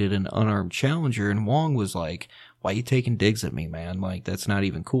defeated an unarmed challenger, and Wong was like, why are you taking digs at me, man? Like, that's not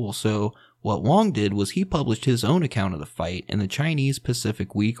even cool. So what Wong did was he published his own account of the fight in the Chinese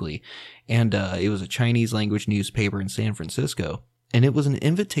Pacific Weekly, and it was a Chinese language newspaper in San Francisco, and it was an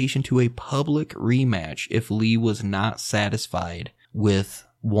invitation to a public rematch if Lee was not satisfied with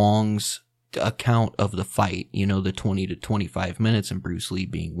Wong's account of the fight, the 20 to 25 minutes and Bruce Lee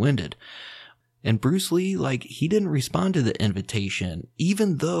being winded. And Bruce Lee, he didn't respond to the invitation,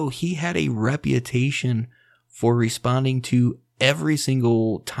 even though he had a reputation for responding to every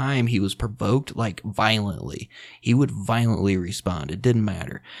single time he was provoked, violently. He would violently respond. It didn't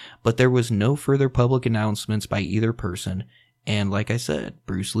matter. But there was no further public announcements by either person. And like I said,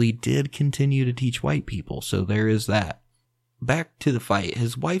 Bruce Lee did continue to teach white people. So there is that. Back to the fight.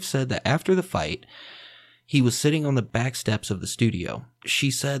 His wife said that after the fight, he was sitting on the back steps of the studio. She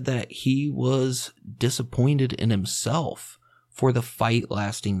said that he was disappointed in himself for the fight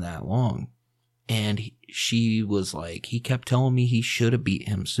lasting that long. And she was like, he kept telling me he should have beat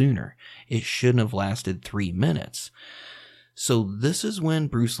him sooner. It shouldn't have lasted 3 minutes. So this is when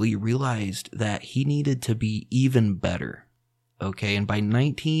Bruce Lee realized that he needed to be even better. Okay, and by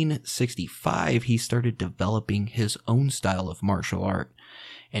 1965, he started developing his own style of martial art.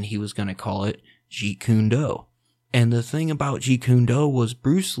 And he was going to call it Jeet Kune Do. And the thing about Jeet Kune Do was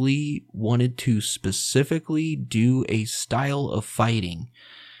Bruce Lee wanted to specifically do a style of fighting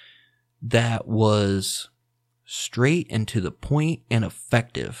that was straight and to the point and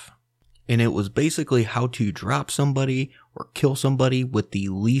effective. And it was basically how to drop somebody or kill somebody with the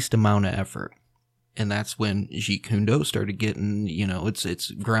least amount of effort. And that's when Jeet Kune Do started getting,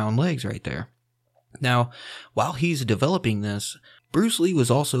 its ground legs right there. Now, while he's developing this, Bruce Lee was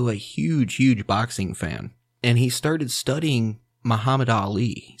also a huge boxing fan. And he started studying Muhammad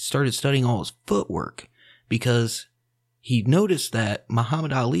Ali. He started studying all his footwork because he noticed that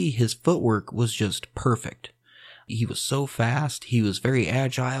Muhammad Ali, his footwork was just perfect. He was so fast, he was very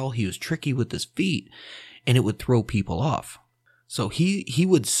agile, he was tricky with his feet, and it would throw people off. So he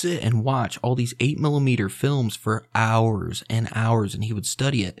would sit and watch all these 8mm films for hours and hours, and he would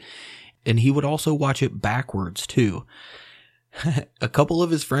study it. And he would also watch it backwards, too. A couple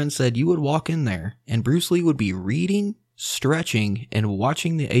of his friends said you would walk in there, and Bruce Lee would be reading, stretching, and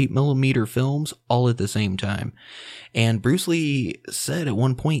watching the 8mm films all at the same time. And Bruce Lee said at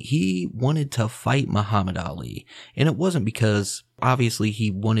one point he wanted to fight Muhammad Ali. And it wasn't because, obviously,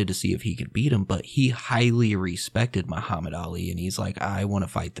 he wanted to see if he could beat him, but he highly respected Muhammad Ali. And he's like, I want to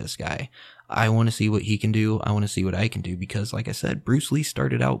fight this guy. I want to see what he can do. I want to see what I can do. Because, like I said, Bruce Lee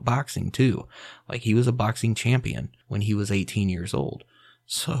started out boxing, too. He was a boxing champion when he was 18 years old.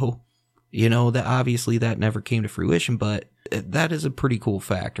 So, that obviously that never came to fruition, but that is a pretty cool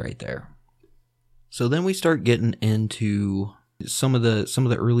fact right there. So then we start getting into some of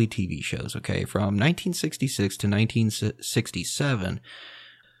the early TV shows, okay? From 1966 to 1967,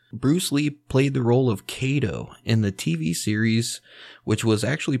 Bruce Lee played the role of Kato in the TV series, which was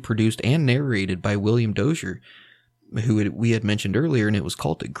actually produced and narrated by William Dozier, who we had mentioned earlier, and it was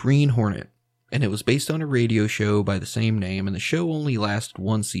called The Green Hornet. And it was based on a radio show by the same name, and the show only lasted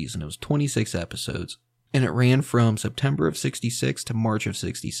one season. It was 26 episodes, and it ran from September of 66 to March of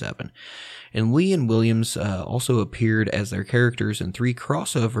 67. And Lee and Williams also appeared as their characters in 3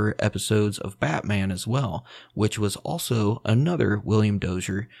 crossover episodes of Batman as well, which was also another William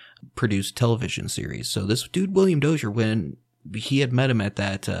Dozier produced television series. So this dude, William Dozier, when he had met him at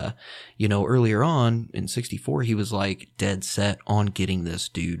that, earlier on in 64, he was dead set on getting this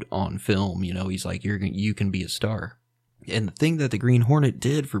dude on film. He's like, you can be a star. And the thing that the Green Hornet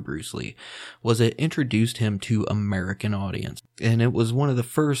did for Bruce Lee was it introduced him to American audience. And it was one of the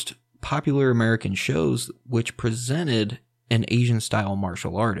first popular American shows which presented an Asian-style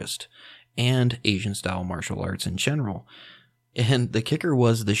martial artist and Asian-style martial arts in general. And the kicker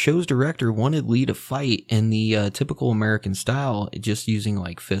was the show's director wanted Lee to fight in the typical American style, just using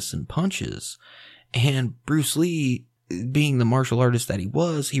like fists and punches. And Bruce Lee, being the martial artist that he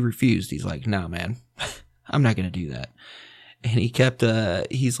was, he refused. He's like, nah, man, I'm not going to do that. And he kept,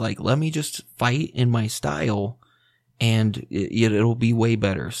 he's like, let me just fight in my style and it'll be way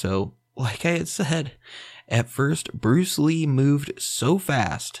better. So like I had said, at first, Bruce Lee moved so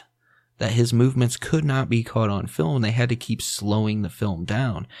fast that his movements could not be caught on film. They had to keep slowing the film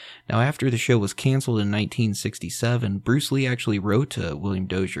down. Now, after the show was canceled in 1967, Bruce Lee actually wrote to William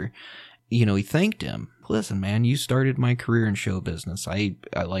Dozier. You know, he thanked him. Listen, man, you started my career in show business. I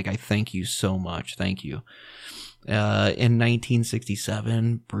thank you so much. Thank you. In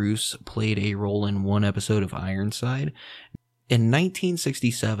 1967, Bruce played a role in one episode of Ironside. In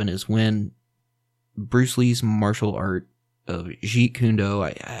 1967 is when Bruce Lee's martial art of Jeet Kune Do,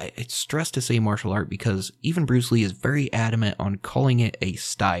 I stress to say martial art because even Bruce Lee is very adamant on calling it a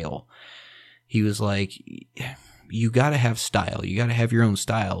style. He was like, you gotta have style, you gotta have your own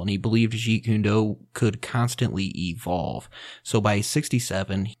style, and he believed Jeet Kune Do could constantly evolve. So by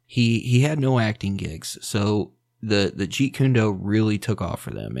 67, he had no acting gigs, so the Jeet Kune Do really took off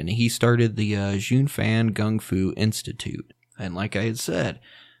for them, and he started the Jun Fan Gung Fu Institute. And like I had said,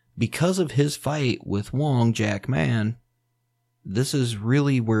 because of his fight with Wong Jack Man, this is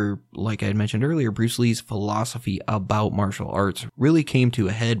really where, like I had mentioned earlier, Bruce Lee's philosophy about martial arts really came to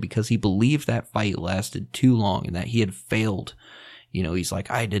a head because he believed that fight lasted too long and that he had failed. You know, he's like,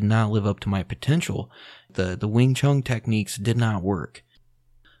 I did not live up to my potential. The Wing Chun techniques did not work.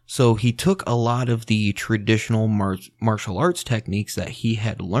 So he took a lot of the traditional martial arts techniques that he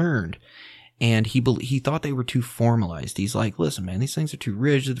had learned, and he thought they were too formalized. He's like, listen, man, these things are too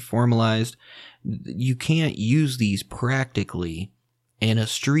rigid, formalized. You can't use these practically in a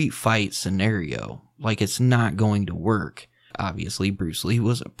street fight scenario. Like, it's not going to work. Obviously, Bruce Lee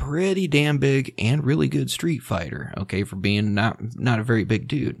was a pretty damn big and really good street fighter, okay, for being not a very big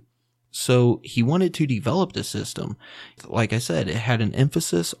dude. So he wanted to develop the system. Like I said, it had an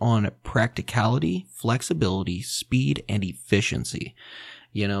emphasis on practicality, flexibility, speed, and efficiency.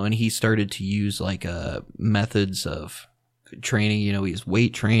 You know, and he started to use like methods of training. You know, he was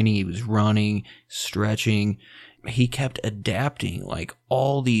weight training, he was running, stretching. He kept adapting like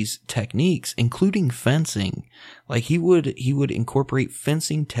all these techniques, including fencing. Like he would incorporate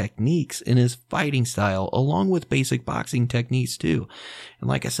fencing techniques in his fighting style along with basic boxing techniques too. And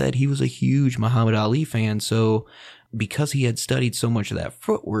like I said, he was a huge Muhammad Ali fan. So because he had studied so much of that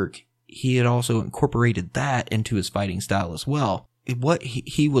footwork, he had also incorporated that into his fighting style as well. What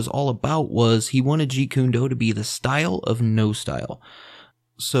he was all about was he wanted Jeet Kune Do to be the style of no style.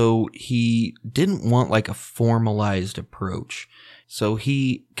 So he didn't want like a formalized approach. So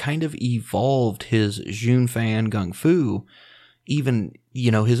he kind of evolved his Jun Fan Gung Fu, even,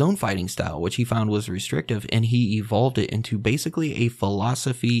 you know, his own fighting style, which he found was restrictive, and he evolved it into basically a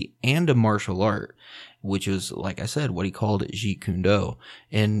philosophy and a martial art, which is, like I said, what he called Jeet Kune Do,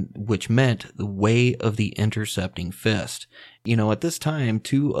 and which meant the way of the intercepting fist. You know, at this time,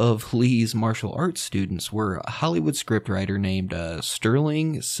 two of Lee's martial arts students were a Hollywood scriptwriter named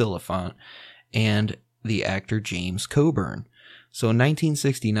Sterling Silliphant and the actor James Coburn. So in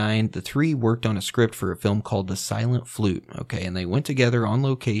 1969, the three worked on a script for a film called The Silent Flute, okay, and they went together on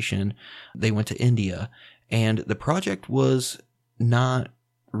location. They went to India, and the project was not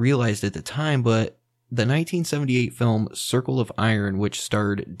realized at the time, but the 1978 film Circle of Iron, which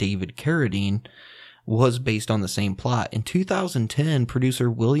starred David Carradine, was based on the same plot. In 2010,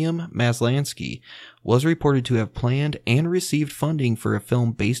 producer William Maslansky was reported to have planned and received funding for a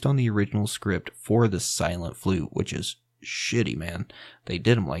film based on the original script for The Silent Flute, which is shitty, man. They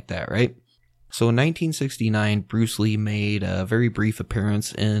did him like that, right? So in 1969, Bruce Lee made a very brief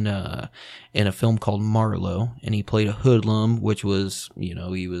appearance in a film called Marlowe, and he played a hoodlum, which was, you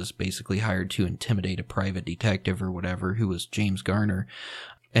know, he was basically hired to intimidate a private detective or whatever, who was James Garner.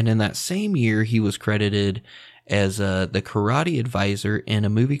 And in that same year, he was credited as the karate advisor in a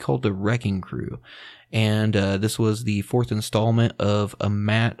movie called The Wrecking Crew. And this was the fourth installment of a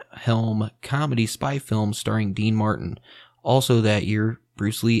Matt Helm comedy spy film starring Dean Martin. Also that year,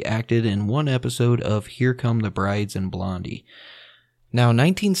 Bruce Lee acted in one episode of Here Come the Brides and Blondie. Now,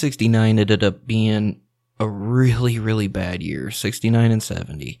 1969 ended up being a really, really bad year, 69 and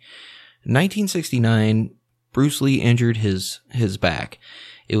 70. In 1969, Bruce Lee injured his back.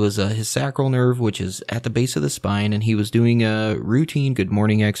 It was his sacral nerve, which is at the base of the spine, and he was doing routine good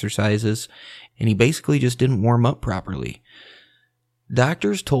morning exercises, and he basically just didn't warm up properly.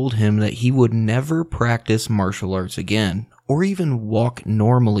 Doctors told him that he would never practice martial arts again, or even walk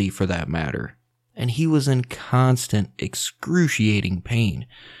normally for that matter. And he was in constant, excruciating pain.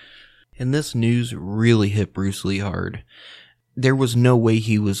 And this news really hit Bruce Lee hard. There was no way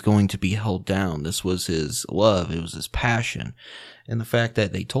he was going to be held down. This was his love. It was his passion. And the fact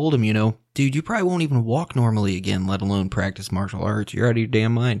that they told him, dude, you probably won't even walk normally again, let alone practice martial arts. You're out of your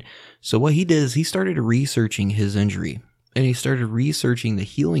damn mind. So what he did is he started researching his injury. And he started researching the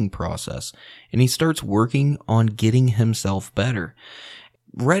healing process. And he starts working on getting himself better.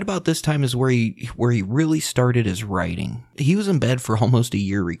 Right about this time is where he really started his writing. He was in bed for almost a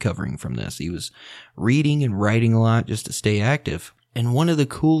year recovering from this. He was reading and writing a lot just to stay active. And one of the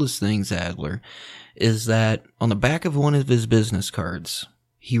coolest things, Adler, is that on the back of one of his business cards,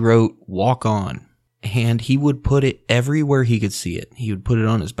 he wrote, "Walk on." And he would put it everywhere he could see it. He would put it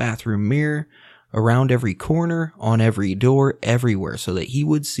on his bathroom mirror, around every corner, on every door, everywhere, so that he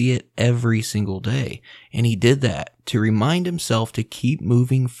would see it every single day. And he did that to remind himself to keep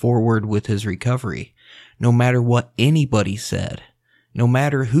moving forward with his recovery, no matter what anybody said, no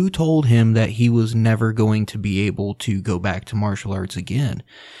matter who told him that he was never going to be able to go back to martial arts again.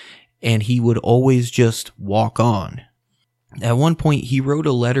 And he would always just walk on. At one point, he wrote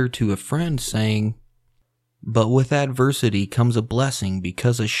a letter to a friend saying, "But with adversity comes a blessing,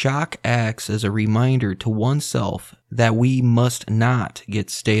 because a shock acts as a reminder to oneself that we must not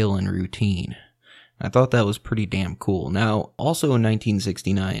get stale in routine." I thought that was pretty damn cool. Now, also in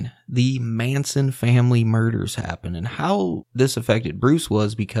 1969, the Manson family murders happened, and how this affected Bruce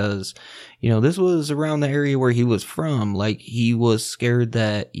was because, this was around the area where he was from. Like, he was scared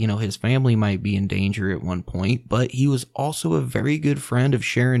that, his family might be in danger at one point, but he was also a very good friend of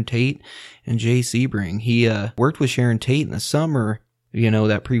Sharon Tate and Jay Sebring. He worked with Sharon Tate in the summer,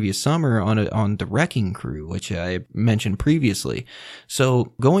 that previous summer on The Wrecking Crew, which I mentioned previously.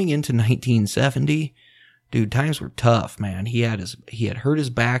 So going into 1970, dude, times were tough, man. He had hurt his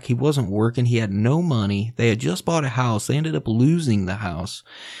back. He wasn't working. He had no money. They had just bought a house. They ended up losing the house.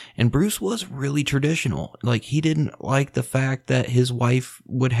 And Bruce was really traditional. Like, he didn't like the fact that his wife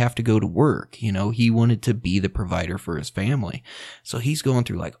would have to go to work. He wanted to be the provider for his family. So he's going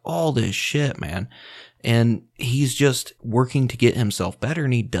through like all this shit, man. And he's just working to get himself better,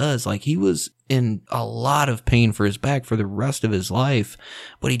 and he does. Like, he was in a lot of pain for his back for the rest of his life,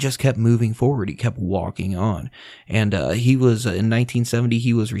 but he just kept moving forward. He kept walking on. And he was, in 1970,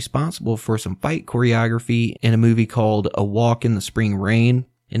 he was responsible for some fight choreography in a movie called A Walk in the Spring Rain.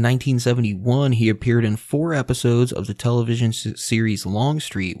 In 1971, he appeared in 4 episodes of the television series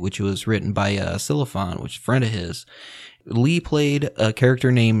Longstreet, which was written by Silifan, which is a friend of his. Lee played a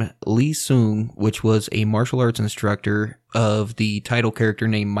character named Lee Sung, which was a martial arts instructor of the title character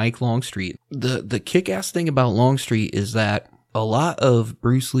named Mike Longstreet. The kick-ass thing about Longstreet is that a lot of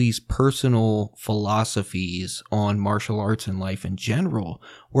Bruce Lee's personal philosophies on martial arts and life in general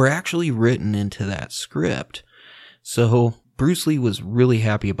were actually written into that script. So Bruce Lee was really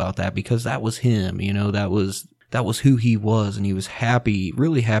happy about that because that was him, that was who he was, and he was happy,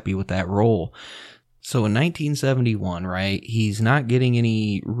 really happy with that role. So in 1971, right, he's not getting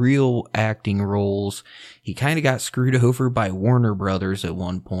any real acting roles. He kind of got screwed over by Warner Brothers at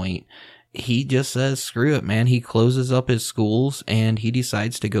one point. He just says, screw it, man. He closes up his schools and he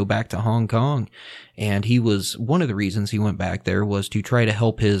decides to go back to Hong Kong. And one of the reasons he went back there was to try to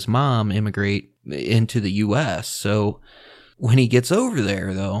help his mom immigrate into the U.S. So when he gets over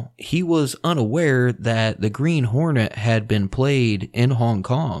there, though, he was unaware that the Green Hornet had been played in Hong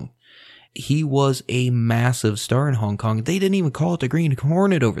Kong. He was a massive star in Hong Kong. They didn't even call it the Green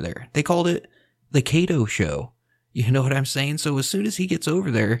Hornet over there. They called it the Kato Show. You know what I'm saying? So as soon as he gets over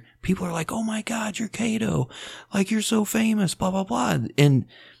there, people are like, "Oh my God, you're Kato. Like, you're so famous, blah, blah, blah." And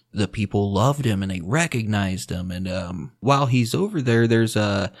the people loved him and they recognized him. And while he's over there,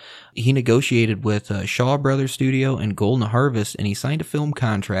 he negotiated with Shaw Brothers Studio and Golden Harvest, and he signed a film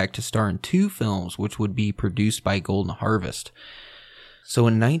contract to star in 2 films, which would be produced by Golden Harvest. So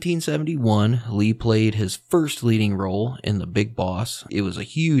in 1971, Lee played his first leading role in The Big Boss. It was a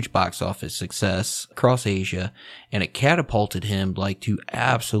huge box office success across Asia, and it catapulted him to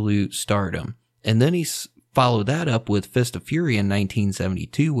absolute stardom. And then he followed that up with Fist of Fury in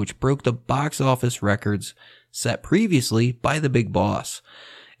 1972, which broke the box office records set previously by The Big Boss.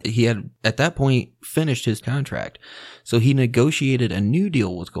 He had, at that point, finished his contract. So he negotiated a new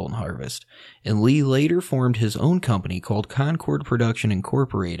deal with Golden Harvest. And Lee later formed his own company called Concord Production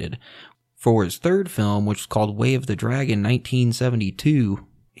Incorporated. For his third film, which was called Way of the Dragon, 1972,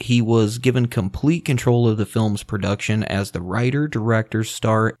 he was given complete control of the film's production as the writer, director,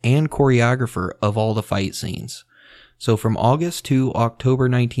 star, and choreographer of all the fight scenes. So from August to October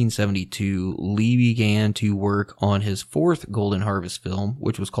 1972, Lee began to work on his fourth Golden Harvest film,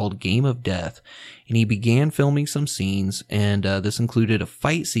 which was called Game of Death, and he began filming some scenes, and this included a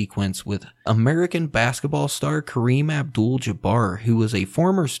fight sequence with American basketball star Kareem Abdul-Jabbar, who was a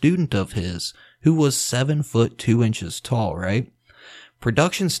former student of his, who was 7 foot 2 inches tall, right?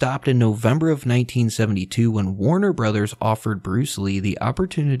 Production stopped in November of 1972 when Warner Brothers offered Bruce Lee the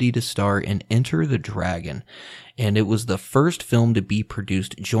opportunity to star in Enter the Dragon, and it was the first film to be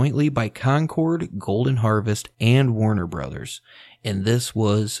produced jointly by Concord, Golden Harvest, and Warner Brothers. And this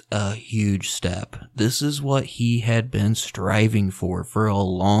was a huge step. This is what he had been striving for a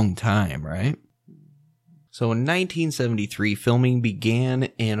long time, right? So in 1973, filming began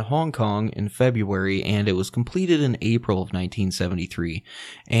in Hong Kong in February, and it was completed in April of 1973.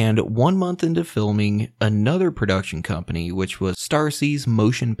 And 1 month into filming, another production company, which was Starseas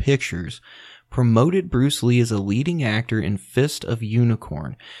Motion Pictures, promoted Bruce Lee as a leading actor in Fist of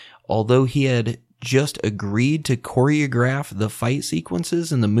Unicorn, although he had just agreed to choreograph the fight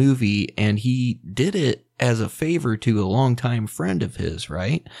sequences in the movie, and he did it as a favor to a longtime friend of his,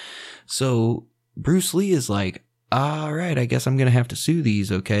 right? So Bruce Lee is like, all right, I guess I'm going to have to sue these,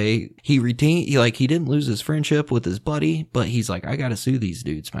 okay? He didn't lose his friendship with his buddy, but he's like, I got to sue these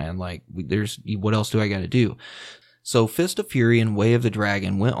dudes, man. Like, what else do I got to do? So Fist of Fury and Way of the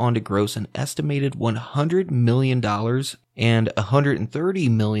Dragon went on to gross an estimated $100 million and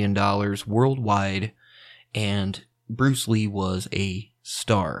 $130 million worldwide, and Bruce Lee was a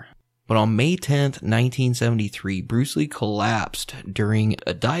star. But on May 10th, 1973, Bruce Lee collapsed during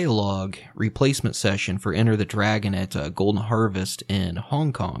a dialogue replacement session for Enter the Dragon at Golden Harvest in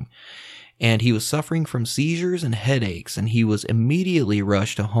Hong Kong. And he was suffering from seizures and headaches, and he was immediately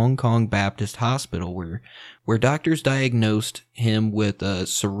rushed to Hong Kong Baptist Hospital, where doctors diagnosed him with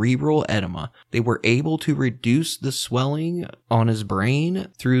cerebral edema. They were able to reduce the swelling on his brain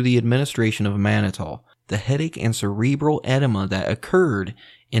through the administration of mannitol. The headache and cerebral edema that occurred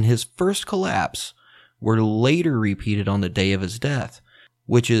in his first collapse were later repeated on the day of his death,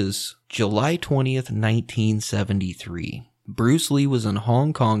 which is July 20th, 1973. Bruce Lee was in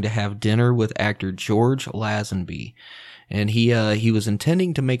Hong Kong to have dinner with actor George Lazenby, and he was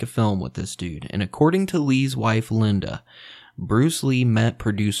intending to make a film with this dude. And according to Lee's wife Linda, Bruce Lee met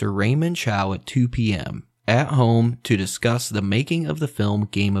producer Raymond Chow at 2 p.m. at home to discuss the making of the film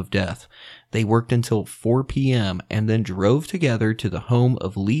Game of Death. They worked until 4 p.m. and then drove together to the home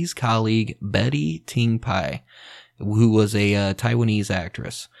of Lee's colleague Betty Ting Pai, who was a Taiwanese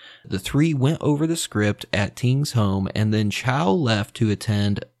actress. The three went over the script at Ting's home, and then Chow left to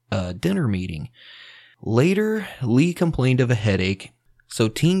attend a dinner meeting. Later, Lee complained of a headache, so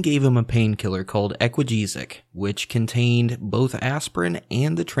Ting gave him a painkiller called Equagesic, which contained both aspirin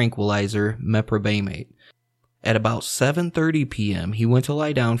and the tranquilizer meprobamate. At about 7:30 p.m., he went to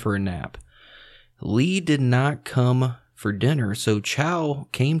lie down for a nap. Lee did not come for dinner, so Chow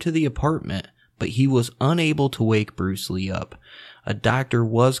came to the apartment, but he was unable to wake Bruce Lee up. A doctor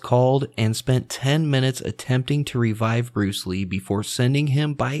was called and spent 10 minutes attempting to revive Bruce Lee before sending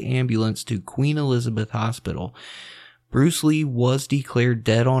him by ambulance to Queen Elizabeth Hospital. Bruce Lee was declared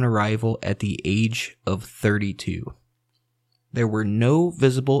dead on arrival at the age of 32. There were no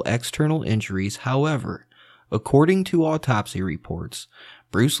visible external injuries, however. According to autopsy reports,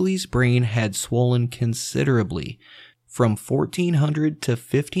 Bruce Lee's brain had swollen considerably, from 1,400 to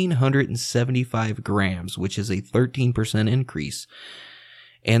 1,575 grams, which is a 13% increase.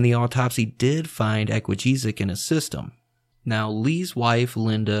 And the autopsy did find Equagesic in his system. Now, Lee's wife,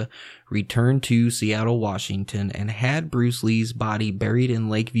 Linda, returned to Seattle, Washington, and had Bruce Lee's body buried in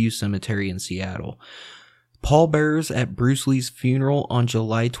Lakeview Cemetery in Seattle. Pallbearers at Bruce Lee's funeral on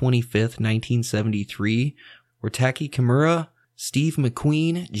July 25th, 1973 were Taki Kimura, Steve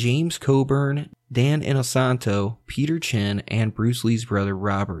McQueen, James Coburn, Dan Inosanto, Peter Chin, and Bruce Lee's brother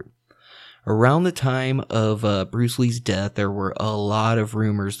Robert. Around the time of Bruce Lee's death, there were a lot of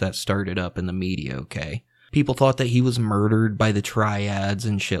rumors that started up in the media, okay? People thought that he was murdered by the triads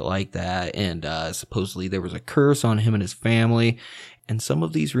and shit like that, and supposedly there was a curse on him and his family, and some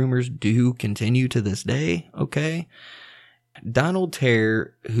of these rumors do continue to this day, okay? Donald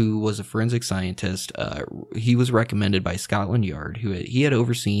Terr, who was a forensic scientist, he was recommended by Scotland Yard, he had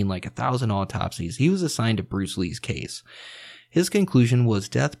overseen like 1,000 autopsies. He was assigned to Bruce Lee's case. His conclusion was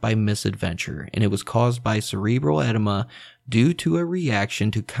death by misadventure, and it was caused by cerebral edema due to a reaction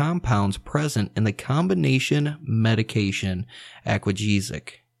to compounds present in the combination medication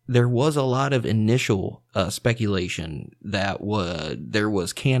Equagesic. There was a lot of initial speculation that there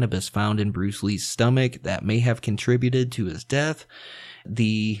was cannabis found in Bruce Lee's stomach that may have contributed to his death.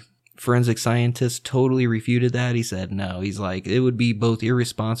 The forensic scientist totally refuted that. He said no. He's like, it would be both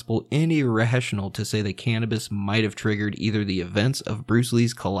irresponsible and irrational to say that cannabis might have triggered either the events of Bruce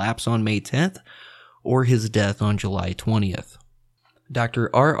Lee's collapse on May 10th or his death on July 20th.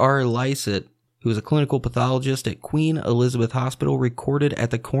 Dr. R.R. Lysett, who was a clinical pathologist at Queen Elizabeth Hospital, recorded at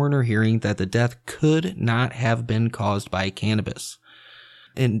the coroner hearing that the death could not have been caused by cannabis.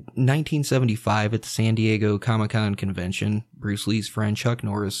 In 1975, at the San Diego Comic-Con convention, Bruce Lee's friend Chuck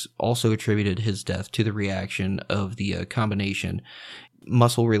Norris also attributed his death to the reaction of the combination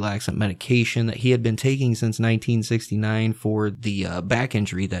muscle relaxant medication that he had been taking since 1969 for the back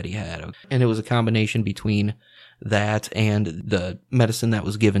injury that he had. And it was a combination between that and the medicine that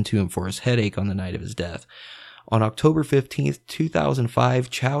was given to him for his headache on the night of his death. On October 15th, 2005,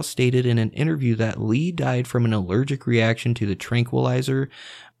 Chow stated in an interview that Lee died from an allergic reaction to the tranquilizer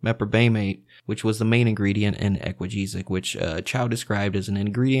meprobamate, which was the main ingredient in Equagesic, which Chow described as an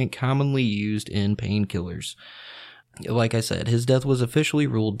ingredient commonly used in painkillers. Like I said, his death was officially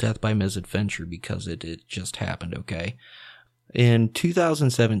ruled death by misadventure because it just happened, okay? In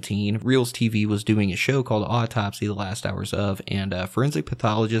 2017, Reels TV was doing a show called Autopsy: The Last Hours Of, and forensic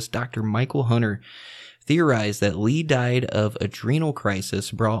pathologist Dr. Michael Hunter theorized that Lee died of adrenal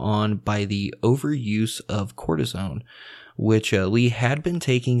crisis brought on by the overuse of cortisone, which Lee had been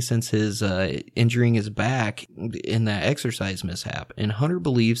taking since his injuring his back in that exercise mishap. And Hunter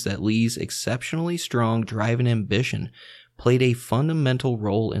believes that Lee's exceptionally strong drive and ambition played a fundamental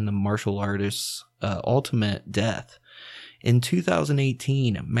role in the martial artist's ultimate death. In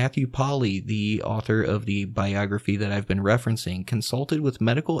 2018, Matthew Polly, the author of the biography that I've been referencing, consulted with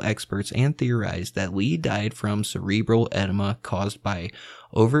medical experts and theorized that Lee died from cerebral edema caused by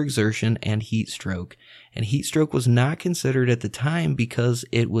overexertion and heat stroke. And heat stroke was not considered at the time because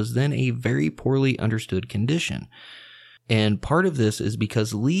it was then a very poorly understood condition. And part of this is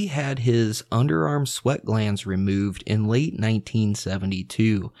because Lee had his underarm sweat glands removed in late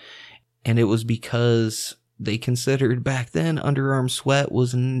 1972. And it was because they considered back then underarm sweat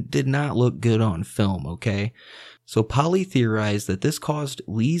did not look good on film, okay? So Polly theorized that this caused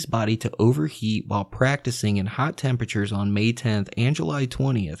Lee's body to overheat while practicing in hot temperatures on May 10th and July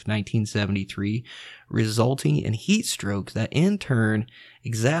 20th, 1973, resulting in heat stroke that in turn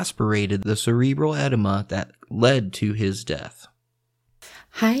exacerbated the cerebral edema that led to his death.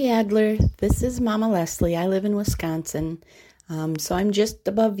 Hi Adler, this is Mama Leslie. I live in Wisconsin. So I'm just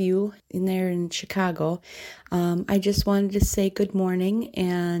above you in there in Chicago. I just wanted to say good morning,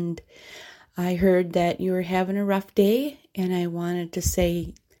 and I heard that you were having a rough day, and I wanted to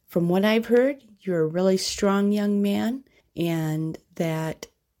say, from what I've heard, you're a really strong young man, and that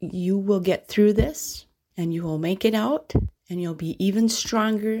you will get through this, and you will make it out, and you'll be even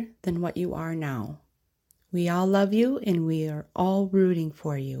stronger than what you are now. We all love you, and we are all rooting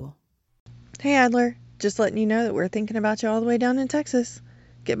for you. Hey Adler. Just letting you know that we're thinking about you all the way down in Texas.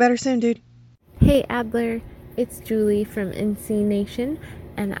 Get better soon, dude. Hey Adler, it's Julie from NC Nation,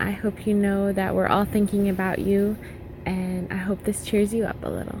 and I hope you know that we're all thinking about you, and I hope this cheers you up a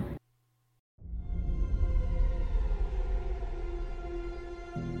little.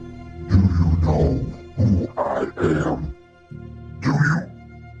 Do you know who I am? Do you?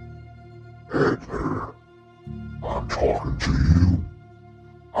 Adler, I'm talking to you.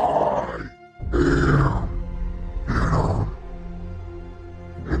 I am Venom.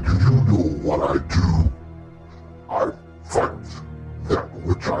 And do you know what I do? I fight that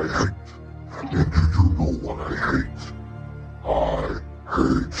which I hate. And do you know what I hate? I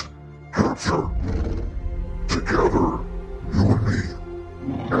hate cancer. Together, you and me,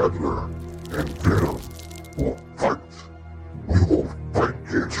 Adler and Venom, will fight. We will fight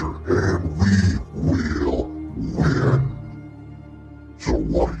cancer and we will win. So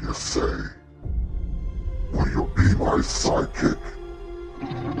what do you say? Will you be my sidekick?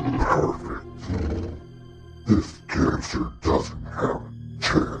 Perfect. This cancer doesn't have a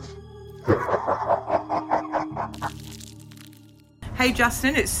chance. Hey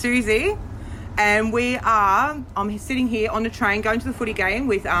Justin, it's Susie, and I'm sitting here on the train going to the footy game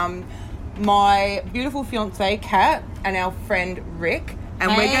with my beautiful fiance Kat and our friend Rick, and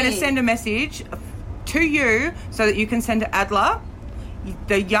we're going to send a message to you so that you can send to Adler,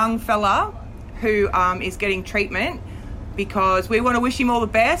 the young fella who is getting treatment, because we want to wish him all the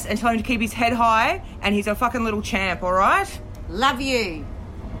best and tell him to keep his head high, and he's a fucking little champ, all right? Love you.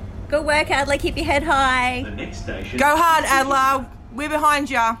 Good work, Adler. Keep your head high. The next station. Go hard, Adler. We're behind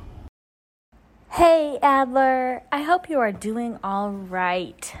ya. Hey, Adler. I hope you are doing all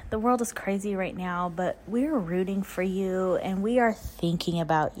right. The world is crazy right now, but we're rooting for you, and we are thinking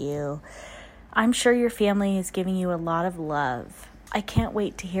about you. I'm sure your family is giving you a lot of love. I can't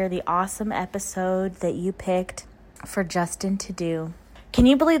wait to hear the awesome episode that you picked for Justin to do. Can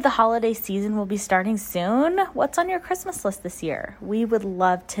you believe the holiday season will be starting soon? What's on your Christmas list this year? We would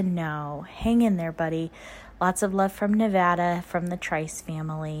love to know. Hang in there, buddy. Lots of love from Nevada, from the Trice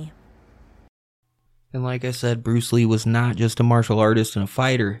family. And like I said, Bruce Lee was not just a martial artist and a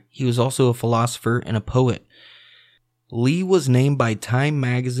fighter. He was also a philosopher and a poet. Lee was named by Time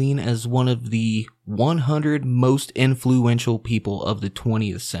magazine as one of the 100 most influential people of the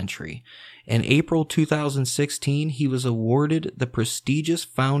 20th century. In April 2016, he was awarded the prestigious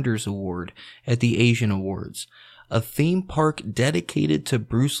Founders Award at the Asian Awards. A theme park dedicated to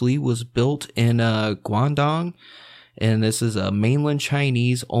Bruce Lee was built in Guangdong, and this is mainland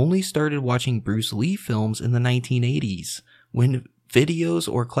Chinese, only started watching Bruce Lee films in the 1980s, when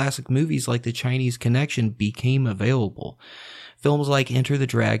videos or classic movies like The Chinese Connection became available. Films like Enter the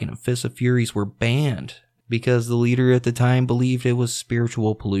Dragon and Fist of Furies were banned because the leader at the time believed it was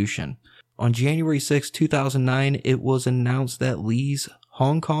spiritual pollution. On January 6, 2009, it was announced that Lee's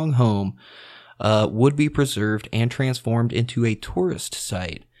Hong Kong home would be preserved and transformed into a tourist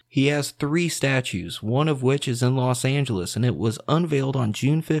site. He has 3 statues, one of which is in Los Angeles, and it was unveiled on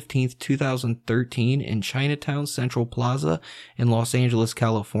June 15, 2013 in Chinatown Central Plaza in Los Angeles,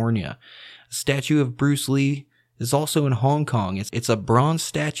 California. A statue of Bruce Lee is also in Hong Kong. It's a bronze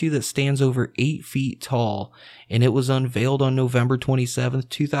statue that stands over 8 feet tall, and it was unveiled on November 27,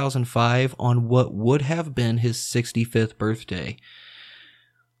 2005 on what would have been his 65th birthday.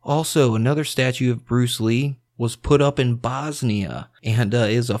 Also, another statue of Bruce Lee was put up in Bosnia and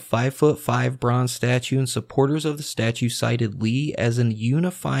is a 5'5" bronze statue, and supporters of the statue cited Lee as an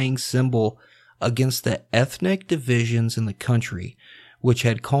unifying symbol against the ethnic divisions in the country, which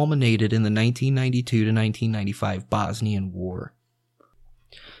had culminated in the 1992 to 1995 Bosnian War.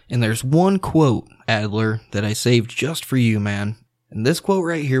 And there's one quote, Adler, that I saved just for you, man. And this quote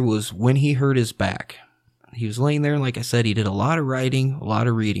right here was when he hurt his back. He was laying there, and like I said, he did a lot of writing, a lot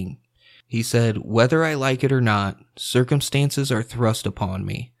of reading. He said, "Whether I like it or not, circumstances are thrust upon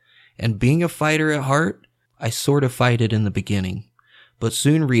me. And being a fighter at heart, I sort of fight it in the beginning, but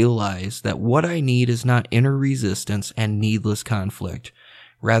soon realize that what I need is not inner resistance and needless conflict.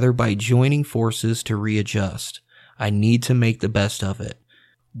 Rather, by joining forces to readjust, I need to make the best of it.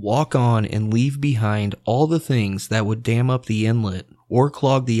 Walk on and leave behind all the things that would dam up the inlet or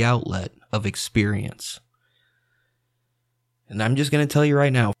clog the outlet of experience." And I'm just going to tell you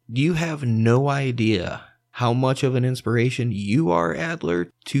right now, you have no idea how much of an inspiration you are,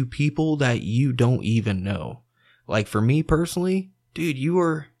 Adler, to people that you don't even know. Like for me personally, dude, you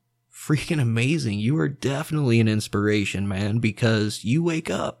are freaking amazing. You are definitely an inspiration, man, because you wake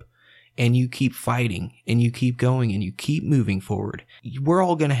up and you keep fighting and you keep going and you keep moving forward. We're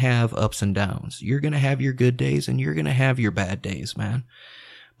all going to have ups and downs. You're going to have your good days and you're going to have your bad days, man.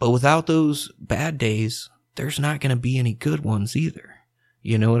 But without those bad days, there's not going to be any good ones either.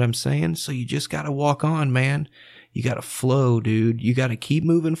 You know what I'm saying? So you just got to walk on, man. You got to flow, dude. You got to keep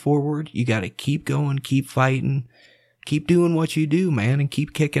moving forward. You got to keep going, keep fighting, keep doing what you do, man, and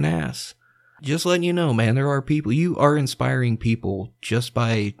keep kicking ass. Just letting you know, man, there are people, you are inspiring people just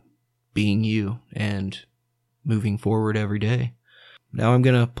by being you and moving forward every day. Now I'm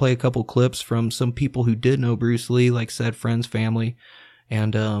going to play a couple clips from some people who did know Bruce Lee, like said, friends, family,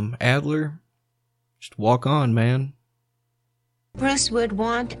 and Adler, just walk on, man. Bruce would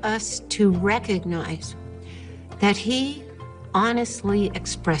want us to recognize that he honestly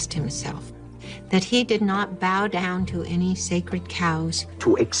expressed himself, that he did not bow down to any sacred cows.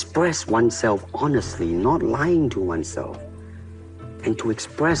 To express oneself honestly, not lying to oneself, and to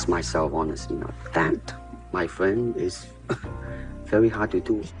express myself honestly. Now that, my friend, is very hard to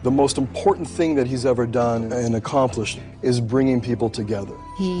do. The most important thing that he's ever done and accomplished is bringing people together.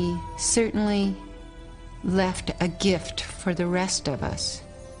 He certainly left a gift for the rest of us,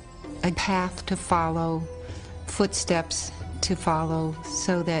 a path to follow, footsteps to follow,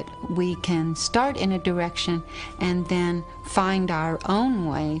 so that we can start in a direction and then find our own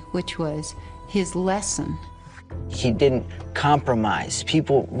way, which was his lesson. He didn't compromise.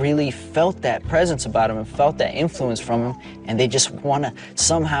 People really felt that presence about him and felt that influence from him, and they just want to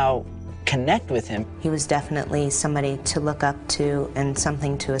somehow connect with him. He was definitely somebody to look up to and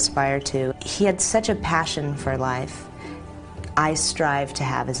something to aspire to. He had such a passion for life. I strive to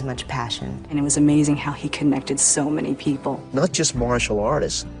have as much passion. And it was amazing how he connected so many people. Not just martial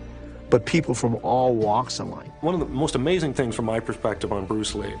artists, but people from all walks of life. One of the most amazing things from my perspective on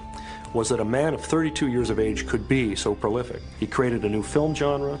Bruce Lee was that a man of 32 years of age could be so prolific. He created a new film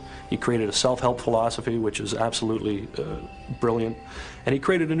genre, he created a self-help philosophy, which is absolutely brilliant, and he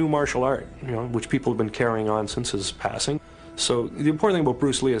created a new martial art, which people have been carrying on since his passing. So the important thing about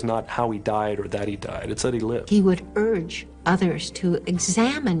Bruce Lee is not how he died or that he died, it's that he lived. He would urge others to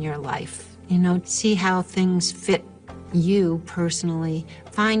examine your life, see how things fit you personally,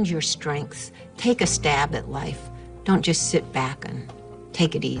 find your strengths, take a stab at life. Don't just sit back and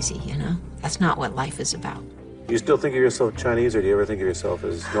take it easy, That's not what life is about. Do you still think of yourself Chinese, or do you ever think of yourself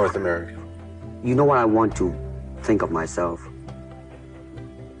as North American? You know what I want to think of myself?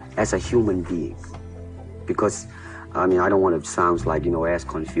 As a human being. Because, I don't want to sound like, as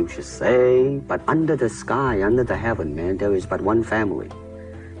Confucius say, but under the sky, under the heaven, man, there is but one family.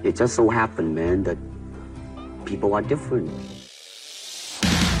 It just so happened, man, that people are different.